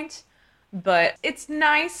standpoint, but it's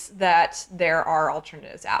nice that there are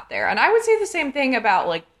alternatives out there. And I would say the same thing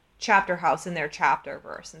about, Chapter House and their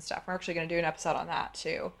Chapterverse and stuff. We're actually going to do an episode on that,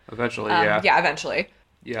 too. Eventually, yeah. Yeah, eventually.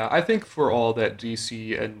 Yeah, I think for all that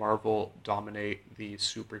DC and Marvel dominate the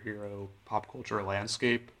superhero pop culture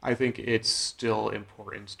landscape, I think it's still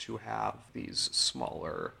important to have these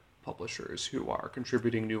smaller publishers who are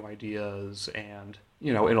contributing new ideas and,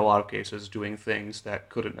 in a lot of cases, doing things that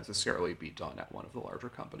couldn't necessarily be done at one of the larger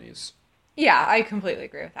companies. Yeah, I completely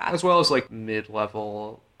agree with that. As well as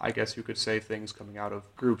mid-level, I guess you could say, things coming out of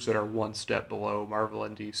groups that are one step below Marvel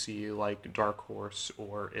and DC, like Dark Horse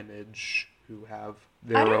or Image, who have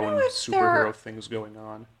their own superhero things going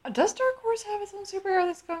on. Does Dark Horse have its own superhero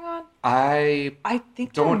that's going on? I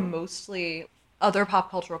think they're mostly other pop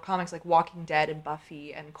cultural comics like Walking Dead and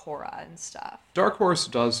Buffy and Korra and stuff. Dark Horse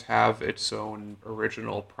does have its own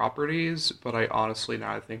original properties, but I honestly,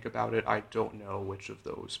 now that I think about it, I don't know which of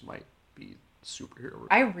those might be superhero.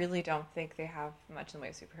 I really don't think they have much in the way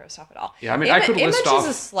of superhero stuff at all. Yeah, I mean, I could list off... Image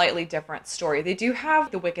is a slightly different story. They do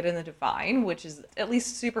have The Wicked and the Divine, which is at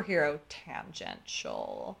least superhero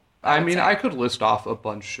tangential. I could list off a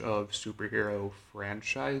bunch of superhero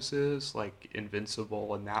franchises, like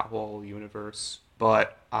Invincible and that whole universe,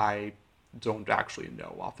 but I don't actually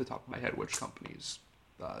know off the top of my head which companies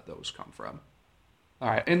those come from. All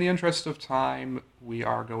right, in the interest of time, we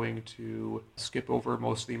are going to skip over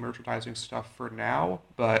most of the merchandising stuff for now,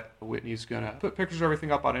 but Whitney's going to put pictures of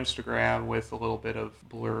everything up on Instagram with a little bit of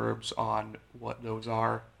blurbs on what those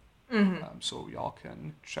are, so y'all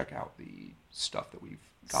can check out the stuff that we've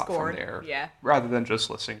got from there, rather than just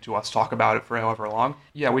listening to us talk about it for however long.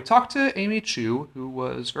 Yeah, we talked to Amy Chu, who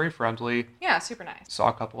was very friendly. Yeah, super nice. Saw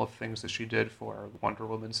a couple of things that she did for Wonder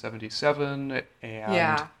Woman 77,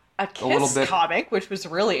 and... a Kiss comic, which was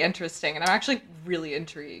really interesting, and I'm actually really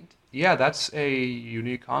intrigued. Yeah, that's a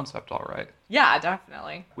unique concept, all right. Yeah,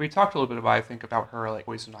 definitely. We talked a little bit about her, like,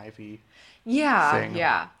 Poison Ivy thing.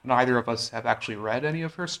 Yeah. Neither of us have actually read any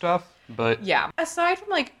of her stuff, but... Yeah. Aside from,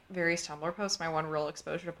 like, various Tumblr posts, my one real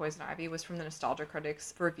exposure to Poison Ivy was from the Nostalgia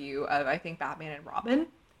Critics review of, I think, Batman and Robin,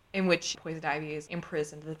 in which Poison Ivy is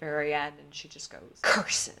imprisoned at the very end, and she just goes,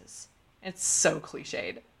 curses. It's so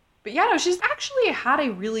cliched. But yeah, no, she's actually had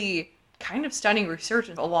a really kind of stunning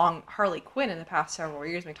resurgence along Harley Quinn in the past several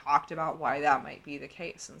years. We talked about why that might be the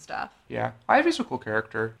case and stuff. Yeah, Ivy's a cool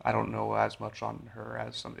character. I don't know as much on her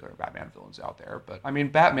as some of the other Batman villains out there, but I mean,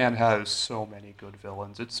 Batman has so many good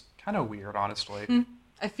villains. It's kind of weird, honestly.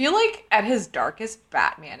 I feel like at his darkest,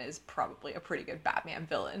 Batman is probably a pretty good Batman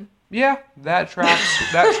villain. Yeah, that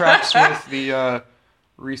tracks. That tracks with the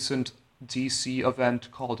recent DC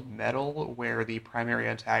event called Metal, where the primary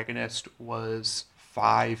antagonist was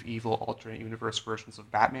 5 evil alternate universe versions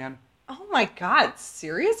of Batman. Oh my god,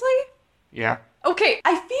 seriously? Yeah. Okay,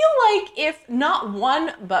 I feel like if not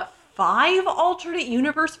 1, but 5 alternate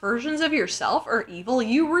universe versions of yourself are evil,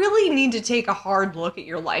 you really need to take a hard look at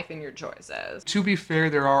your life and your choices. To be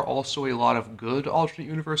fair, there are also a lot of good alternate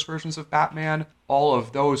universe versions of Batman. All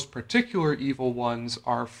of those particular evil ones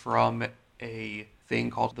are from a thing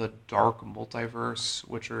called the Dark Multiverse,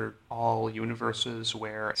 which are all universes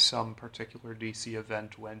where some particular DC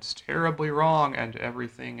event went terribly wrong and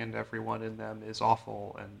everything and everyone in them is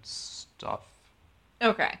awful and stuff.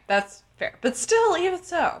 Okay, that's fair. But still, even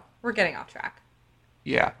so, we're getting off track.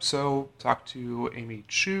 Yeah, so talked to Amy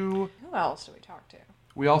Chu. Who else do we talk to?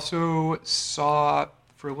 We also saw,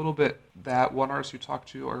 for a little bit, that one artist we talked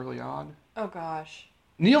to early on. Oh gosh.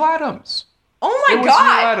 Neil Adams. Oh my god!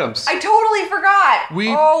 Neil Adams. I totally forgot.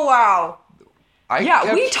 Oh wow.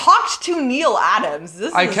 We talked to Neil Adams.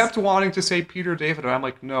 I kept wanting to say Peter David, and I'm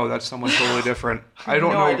like, no, that's someone totally different. I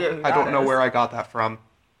don't know where I got that from.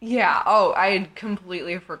 Yeah. Oh, I had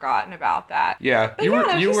completely forgotten about that. Yeah. But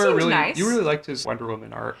you really liked his Wonder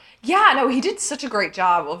Woman art. Yeah. No, he did such a great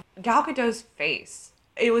job of Gal Gadot's face.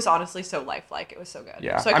 It was honestly so lifelike. It was so good.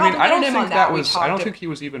 Yeah. So I don't think he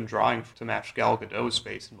was even drawing to match Gal Gadot's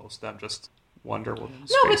face in most of them. Just Wonder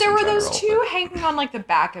Woman's face. No, but there were those two hanging on like the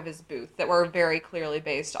back of his booth that were very clearly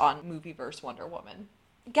based on movieverse Wonder Woman.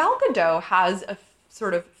 Gal Gadot has a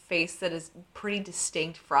sort of face that is pretty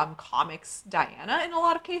distinct from comics Diana in a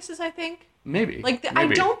lot of cases, I think. Maybe. I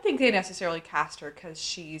don't think they necessarily cast her because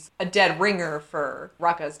she's a dead ringer for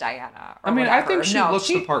Rucka's Diana. Or whatever. I think she looks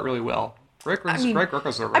the part really well. Greg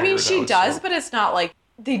Rucka's a writer. She does, but it's not like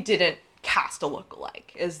they didn't cast a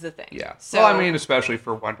lookalike, is the thing. Yeah. So, especially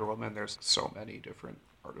for Wonder Woman, there's so many different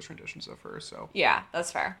artist renditions of her, so. Yeah,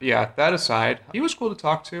 that's fair. Yeah, that aside, he was cool to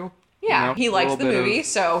talk to. Yeah, he likes the movie,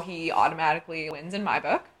 so he automatically wins in my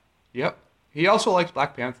book. Yep. He also likes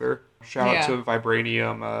Black Panther. Shout out to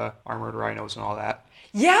Vibranium, Armored Rhinos, and all that.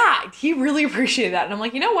 Yeah, he really appreciated that. And I'm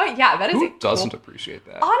like, you know what? Yeah, that is Who doesn't appreciate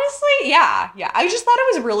that? Honestly, yeah. I just thought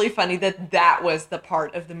it was really funny that was the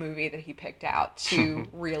part of the movie that he picked out to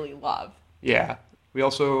really love. Yeah. We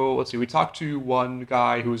also, we talked to one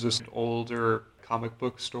guy who was just an older comic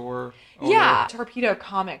book store owner. Yeah, Torpedo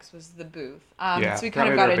Comics was the booth. So we kind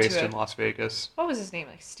of got into it. Based in Las Vegas. What was his name?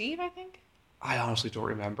 Like Steve, I think? I honestly don't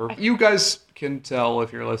remember. You guys can tell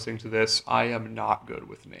if you're listening to this, I am not good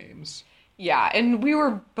with names. Yeah, and we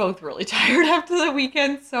were both really tired after the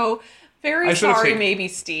weekend, so very sorry, maybe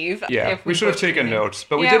Steve. Yeah, we should have taken notes,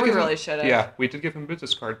 but we really should have. Yeah, we did give him a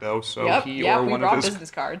business card though, so he or one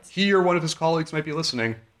of his colleagues might be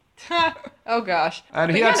listening. Oh gosh.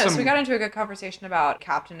 And we got into a good conversation about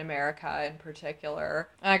Captain America in particular.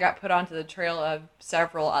 And I got put onto the trail of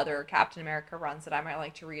several other Captain America runs that I might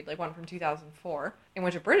like to read, like one from 2004, in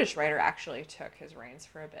which a British writer actually took his reins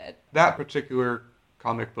for a bit. That particular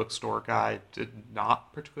comic book store guy did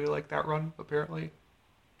not particularly like that run, apparently.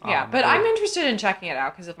 Yeah, but I'm interested in checking it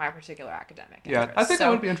out because of my particular academic interest. Yeah, I think that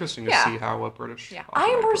would be interesting to see how a British... Yeah, I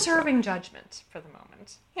am reserving judgment for the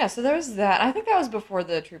moment. Yeah, so there was that. I think that was before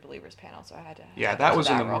the True Believers panel, so I had to... Yeah, that was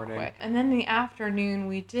in the morning. Quick. And then in the afternoon,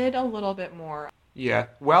 we did a little bit more. Yeah,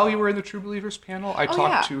 while you were in the True Believers panel, I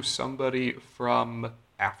talked to somebody from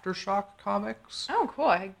Aftershock Comics. Oh, cool.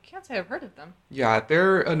 I can't say I've heard of them. Yeah,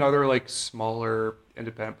 they're another like smaller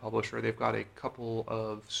independent publisher. They've got a couple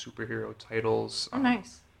of superhero titles. Oh,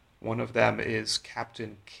 nice. One of them is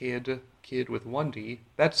Captain Kidd, Kid with 1D.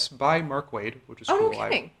 That's by Mark Waid, which is cool. No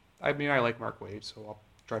kidding. I mean, I like Mark Waid, so I'll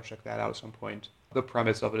try to check that out at some point. The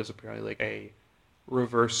premise of it is apparently like a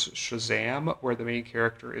reverse Shazam, where the main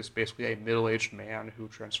character is basically a middle-aged man who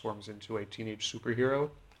transforms into a teenage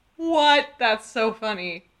superhero. What? That's so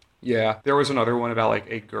funny. Yeah. There was another one about like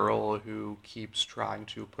a girl who keeps trying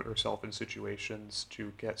to put herself in situations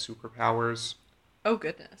to get superpowers. Oh,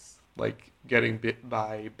 goodness. Like getting bit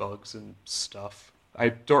by bugs and stuff. I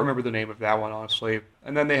don't remember the name of that one, honestly.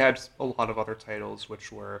 And then they had a lot of other titles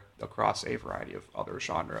which were across a variety of other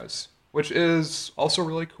genres, which is also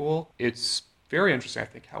really cool. It's very interesting, I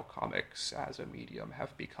think, how comics as a medium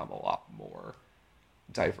have become a lot more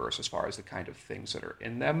diverse as far as the kind of things that are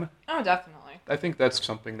in them. Oh, definitely. I think that's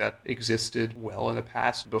something that existed well in the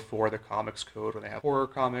past before the Comics Code, when they have horror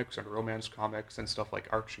comics and romance comics and stuff like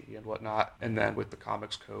Archie and whatnot. And then with the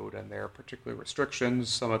Comics Code and their particular restrictions,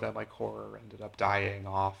 some of them, like horror, ended up dying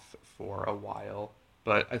off for a while.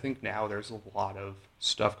 But I think now there's a lot of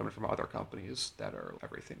stuff coming from other companies that are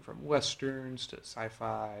everything from westerns to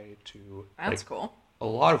sci-fi to... That's cool. A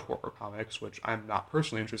lot of horror comics, which I'm not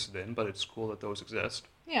personally interested in, but it's cool that those exist.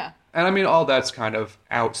 Yeah. And I mean, all that's kind of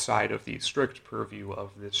outside of the strict purview of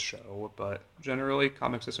this show, but generally,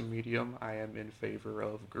 comics as a medium, I am in favor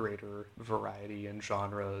of greater variety in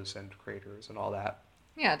genres and creators and all that.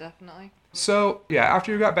 Yeah, definitely. So, yeah,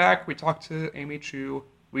 after you got back, we talked to Amy Chu.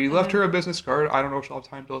 We left her a business card. I don't know if she'll have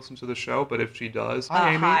time to listen to the show, but if she does,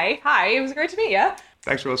 hi, Amy. Hi. It was great to meet you.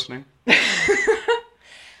 Thanks for listening.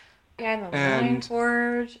 Yeah, and the Lion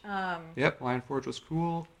Forge. Yep, Lion Forge was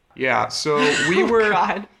cool. Yeah, so we were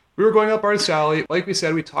going up Artist Alley. Like we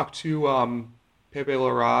said, we talked to Pepe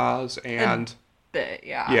Larraz and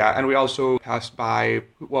yeah, and we also passed by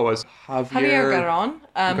Javier Garon.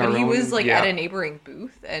 But he was at a neighboring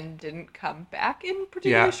booth and didn't come back in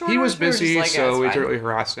particularly short. He was busy, so we didn't really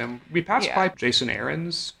harass him. We passed by Jason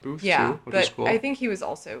Aaron's booth too, which was cool. I think he was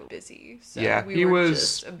also busy. So he was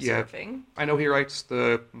just observing. I know he writes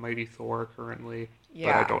the Mighty Thor currently.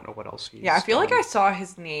 Yeah. But I don't know what else he's I feel like I saw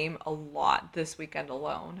his name a lot this weekend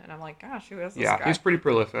alone, and I'm like, gosh, who is this guy? Yeah, he's pretty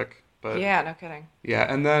prolific. But yeah, no kidding.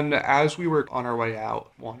 Yeah, and then as we were on our way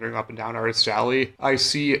out, wandering up and down Artist Alley, I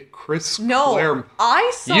see Chris Claremont.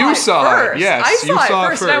 I saw you it saw first. It, yes. I saw it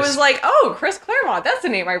first, and I was like, oh, Chris Claremont, that's a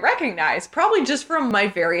name I recognize. Probably just from my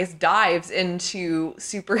various dives into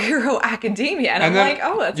superhero academia. And I'm like,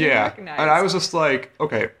 oh, that's a name I recognize. And I was just like,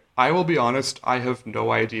 okay, I will be honest, I have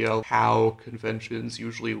no idea how conventions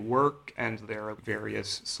usually work and their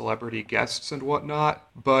various celebrity guests and whatnot,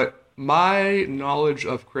 but my knowledge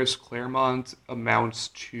of Chris Claremont amounts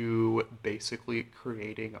to basically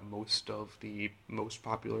creating most of the most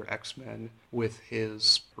popular X-Men with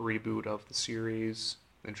his reboot of the series,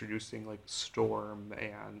 introducing like Storm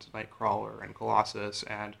and Nightcrawler and Colossus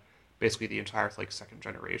and basically the entire second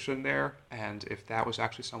generation there. And if that was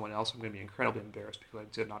actually someone else, I'm going to be incredibly embarrassed because I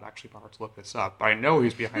did not actually bother to look this up. But I know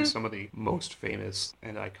he's behind some of the most famous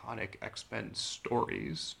and iconic X-Men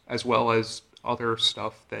stories, as well as other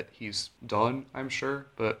stuff that he's done, I'm sure,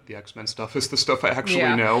 but the X-Men stuff is the stuff I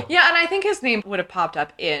actually know. Yeah, and I think his name would have popped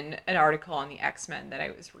up in an article on the X-Men that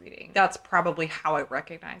I was reading. That's probably how I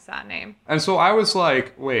recognize that name. And so I was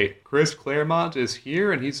like, wait, Chris Claremont is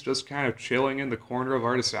here and he's just kind of chilling in the corner of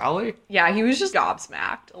Artist Alley? Yeah, he was just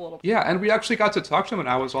gobsmacked a little bit. Yeah, and we actually got to talk to him and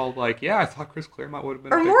I was all like, yeah, I thought Chris Claremont would have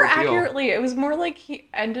been a bigger deal. Or more deal. accurately, it was more like he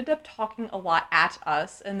ended up talking a lot at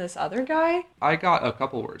us and this other guy. I got a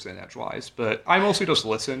couple words in edgewise, but I mostly just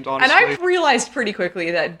listened, honestly. And I realized pretty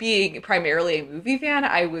quickly that being primarily a movie fan,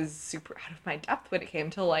 I was super out of my depth when it came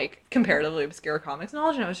to comparatively obscure comics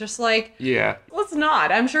knowledge. And I was just like, yeah, let's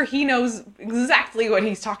not. I'm sure he knows exactly what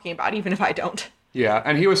he's talking about, even if I don't. Yeah,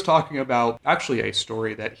 and he was talking about actually a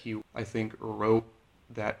story that he, I think, wrote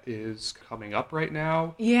that is coming up right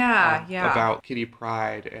now. Yeah. About Kitty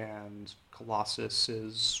Pryde and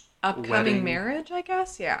Colossus's upcoming marriage, I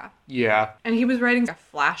guess. Yeah. And he was writing a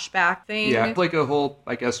flashback thing. Yeah, like a whole,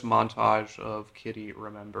 I guess, montage of Kitty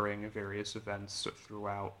remembering various events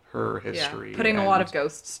throughout her history. Yeah, putting a lot of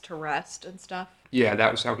ghosts to rest and stuff. Yeah,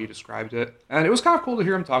 that was how he described it. And it was kind of cool to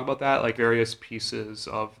hear him talk about that, various pieces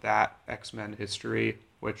of that X-Men history,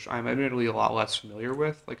 which I'm admittedly a lot less familiar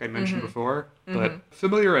with, like I mentioned before, but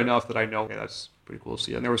familiar enough that I know, okay, that's pretty cool to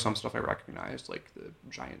see. And there was some stuff I recognized, like the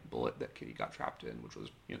giant bullet that Kitty got trapped in, which was,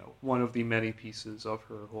 one of the many pieces of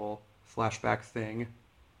her whole flashback thing.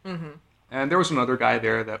 Mm-hmm. And there was another guy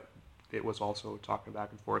there that it was also talking back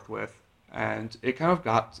and forth with. And it kind of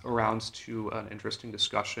got around to an interesting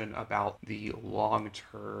discussion about the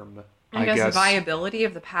long-term, I guess, viability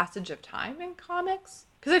of the passage of time in comics.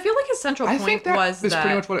 Because I feel like his central point was that... is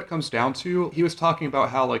pretty much what it comes down to. He was talking about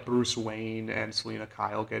how, like, Bruce Wayne and Selina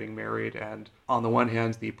Kyle getting married, and on the one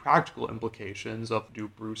hand, the practical implications of do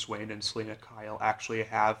Bruce Wayne and Selina Kyle actually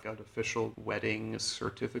have an official wedding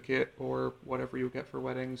certificate or whatever you get for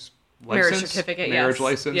weddings? Marriage certificate, Marriage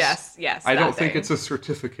license. Yes. I don't think it's a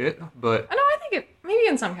certificate, but... I know, I think maybe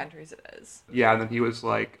in some countries it is. Yeah, and then he was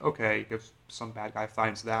like, okay, if some bad guy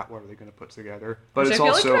finds that, what are they going to put together? But Which it's I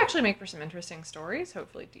feel also... like could actually make for some interesting stories.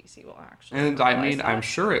 Hopefully DC will actually... And I mean, I'm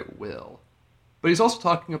sure it will. But he's also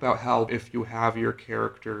talking about how if you have your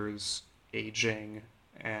characters aging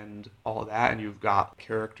and all that, and you've got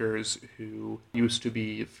characters who used to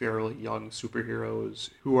be fairly young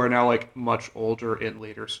superheroes who are now like much older in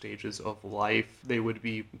later stages of life, they would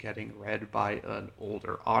be getting read by an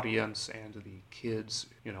older audience, and the kids,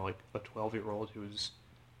 you know, like a 12-year-old who's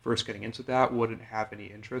first getting into that wouldn't have any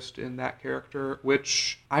interest in that character,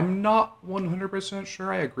 which I'm not 100%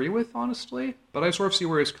 sure I agree with, honestly, but I sort of see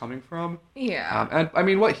where he's coming from. Yeah. And I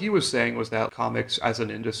mean, what he was saying was that comics as an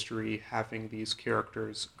industry, having these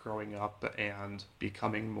characters growing up and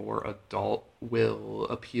becoming more adult will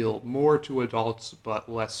appeal more to adults but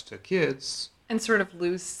less to kids. And sort of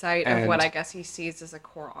lose sight of what I guess he sees as a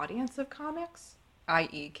core audience of comics,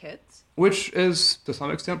 i.e. kids. Which is, to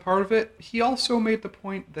some extent, part of it. He also made the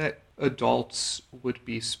point that adults would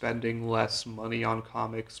be spending less money on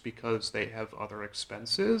comics because they have other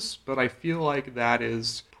expenses, but I feel like that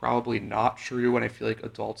is probably not true, and I feel like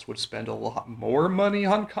adults would spend a lot more money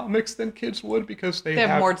on comics than kids would because they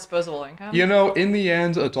have more disposable income. You know, in the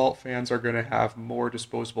end, adult fans are going to have more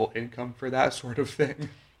disposable income for that sort of thing.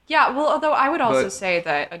 Yeah, well, although I would also say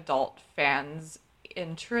that adult fans'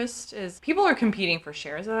 interest is... People are competing for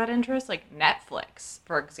shares of that interest, like Netflix,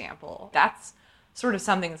 for example. That's sort of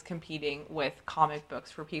something that's competing with comic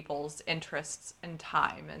books for people's interests and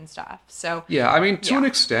time and stuff. So yeah, I mean, to an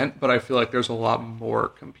extent, but I feel like there's a lot more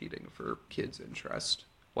competing for kids' interest,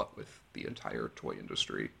 what with the entire toy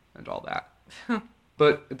industry and all that.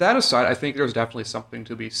 But that aside, I think there's definitely something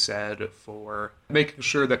to be said for making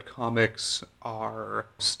sure that comics are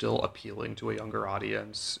still appealing to a younger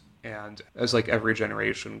audience. And as like every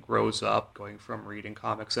generation grows up, going from reading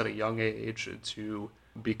comics at a young age to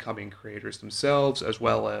becoming creators themselves, as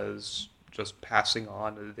well as just passing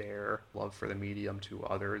on their love for the medium to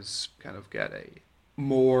others, kind of get a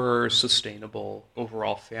more sustainable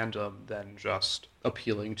overall fandom than just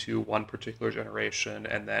appealing to one particular generation,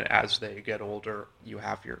 and then as they get older, you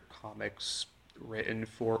have your comics written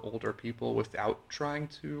for older people without trying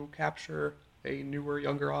to capture a newer,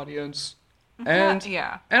 younger audience. And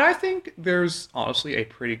I think there's honestly a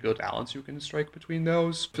pretty good balance you can strike between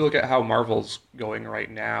those. If you look at how Marvel's going right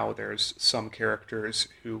now, there's some characters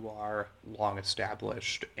who are long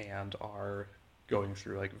established and are going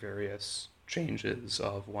through like various changes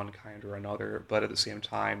of one kind or another, but at the same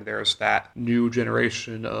time there's that new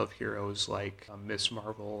generation of heroes like Miss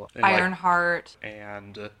Marvel and Ironheart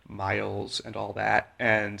and Miles and all that,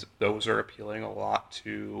 and those are appealing a lot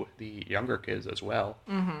to the younger kids as well.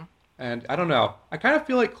 And I don't know, I kind of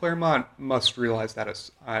feel like Claremont must realize that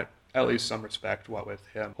it's at least some respect, what with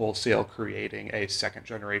him wholesale creating a second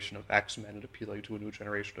generation of X-Men and appealing to a new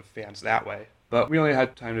generation of fans that way. But we only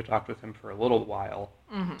had time to talk with him for a little while,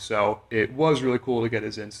 so it was really cool to get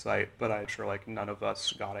his insight, but I'm sure like none of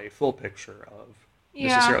us got a full picture of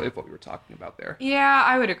necessarily what we were talking about there. Yeah,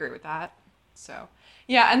 I would agree with that. So,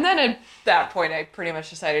 yeah, and then at that point I pretty much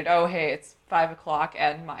decided, oh, hey, it's 5 o'clock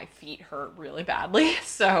and my feet hurt really badly.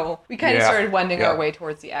 So we kind of started wending our way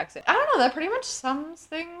towards the exit. I don't know, that pretty much sums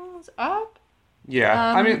things up.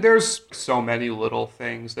 Yeah, I mean, there's so many little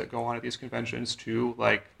things that go on at these conventions too,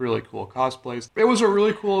 like really cool cosplays. It was a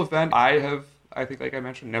really cool event. I think, like I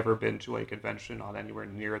mentioned, never been to a convention on anywhere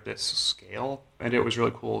near this scale. And it was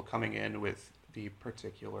really cool coming in with the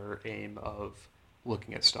particular aim of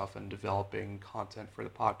looking at stuff and developing content for the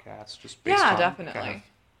podcast, just based on definitely kind of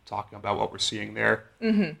talking about what we're seeing there.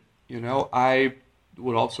 You know, I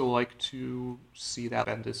would also like to see that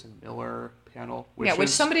Bendis and Miller panel. Which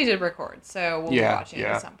somebody did record, so we'll be watching it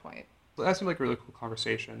at some point. That seemed like a really cool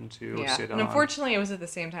conversation to sit on. And unfortunately, it was at the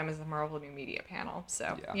same time as the Marvel New Media panel,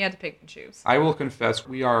 so you had to pick and choose. I will confess,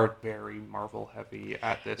 we are very Marvel heavy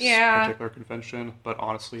at this particular convention, but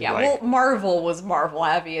honestly, Marvel was Marvel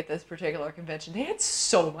heavy at this particular convention. They had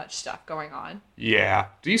so much stuff going on. Yeah.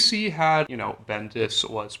 DC had, Bendis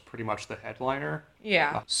was pretty much the headliner.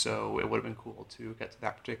 Yeah. So it would have been cool to get to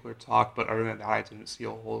that particular talk, but other than that, I didn't see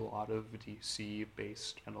a whole lot of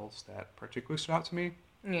DC-based panels that particularly stood out to me.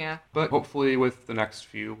 Yeah. But hopefully with the next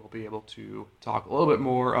few, we'll be able to talk a little bit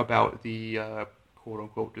more about the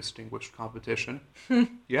quote-unquote distinguished competition.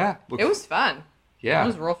 Yeah. It was fun. Yeah. It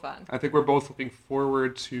was real fun. I think we're both looking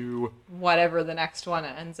forward to... whatever the next one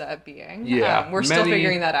ends up being. Yeah. We're still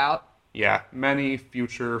figuring that out. Yeah, many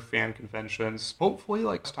future fan conventions. Hopefully,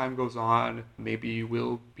 like, as time goes on, maybe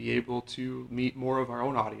we'll be able to meet more of our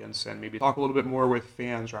own audience and maybe talk a little bit more with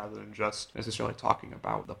fans rather than just necessarily talking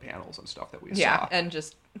about the panels and stuff that we saw. Yeah, and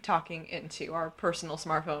just talking into our personal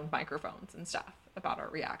smartphone microphones and stuff about our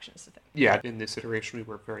reactions to things. Yeah, in this iteration, we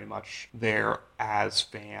were very much there as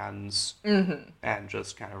fans and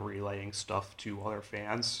just kind of relaying stuff to other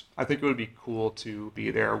fans. I think it would be cool to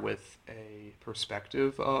be there with a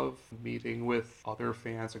perspective of meeting with other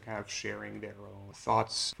fans and kind of sharing their own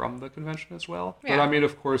thoughts from the convention as well. Yeah. But I mean,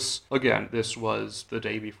 of course, again, this was the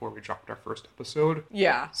day before we dropped our first episode.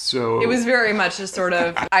 Yeah. So it was very much just sort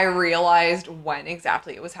of, I realized when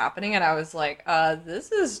exactly it was happening and I was like,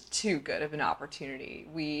 this is too good of an opportunity.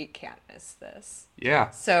 We can't miss this. Yeah.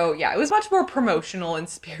 So yeah, it was much more promotional in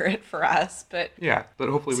spirit for us, but yeah, but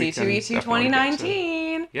hopefully we can C2E2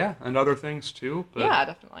 2019. Yeah, and other things too. But yeah,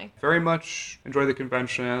 definitely. Very much enjoy the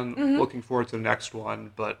convention. Looking forward to the next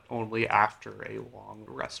one, but only after a long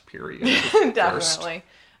rest period. Definitely.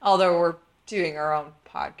 Although we're doing our own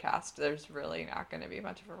podcast, there's really not going to be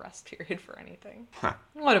much of a rest period for anything. Huh.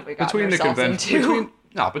 What have we got ourselves into?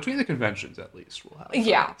 Between the conventions at least we'll have.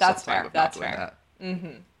 Yeah, that's fair. That's fair.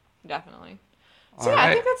 Definitely. So yeah,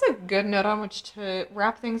 I think that's a good note on which to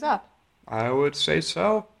wrap things up. I would say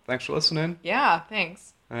so. Thanks for listening. Yeah,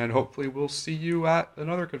 thanks. And hopefully we'll see you at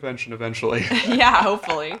another convention eventually. Yeah,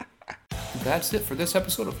 hopefully. That's it for this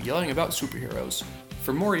episode of Yelling About Superheroes.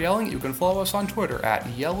 For more yelling, you can follow us on Twitter at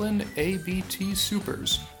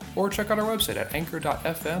YellinABTSupers, or check out our website at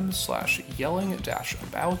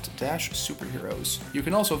anchor.fm/yelling-about-superheroes. You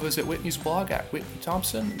can also visit Whitney's blog at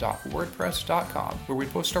whitneythompson.wordpress.com, where we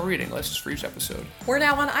post our reading lists for each episode. We're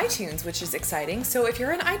now on iTunes, which is exciting, so if you're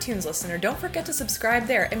an iTunes listener, don't forget to subscribe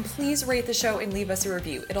there, and please rate the show and leave us a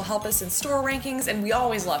review. It'll help us in store rankings, and we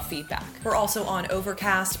always love feedback. We're also on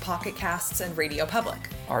Overcast, Pocket Casts, and Radio Public.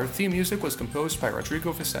 Our theme music was composed by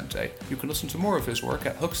Rodrigo Vicente. You can listen to more of his work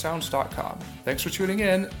at hooksounds.com. Thanks for tuning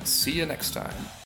in. See you next time.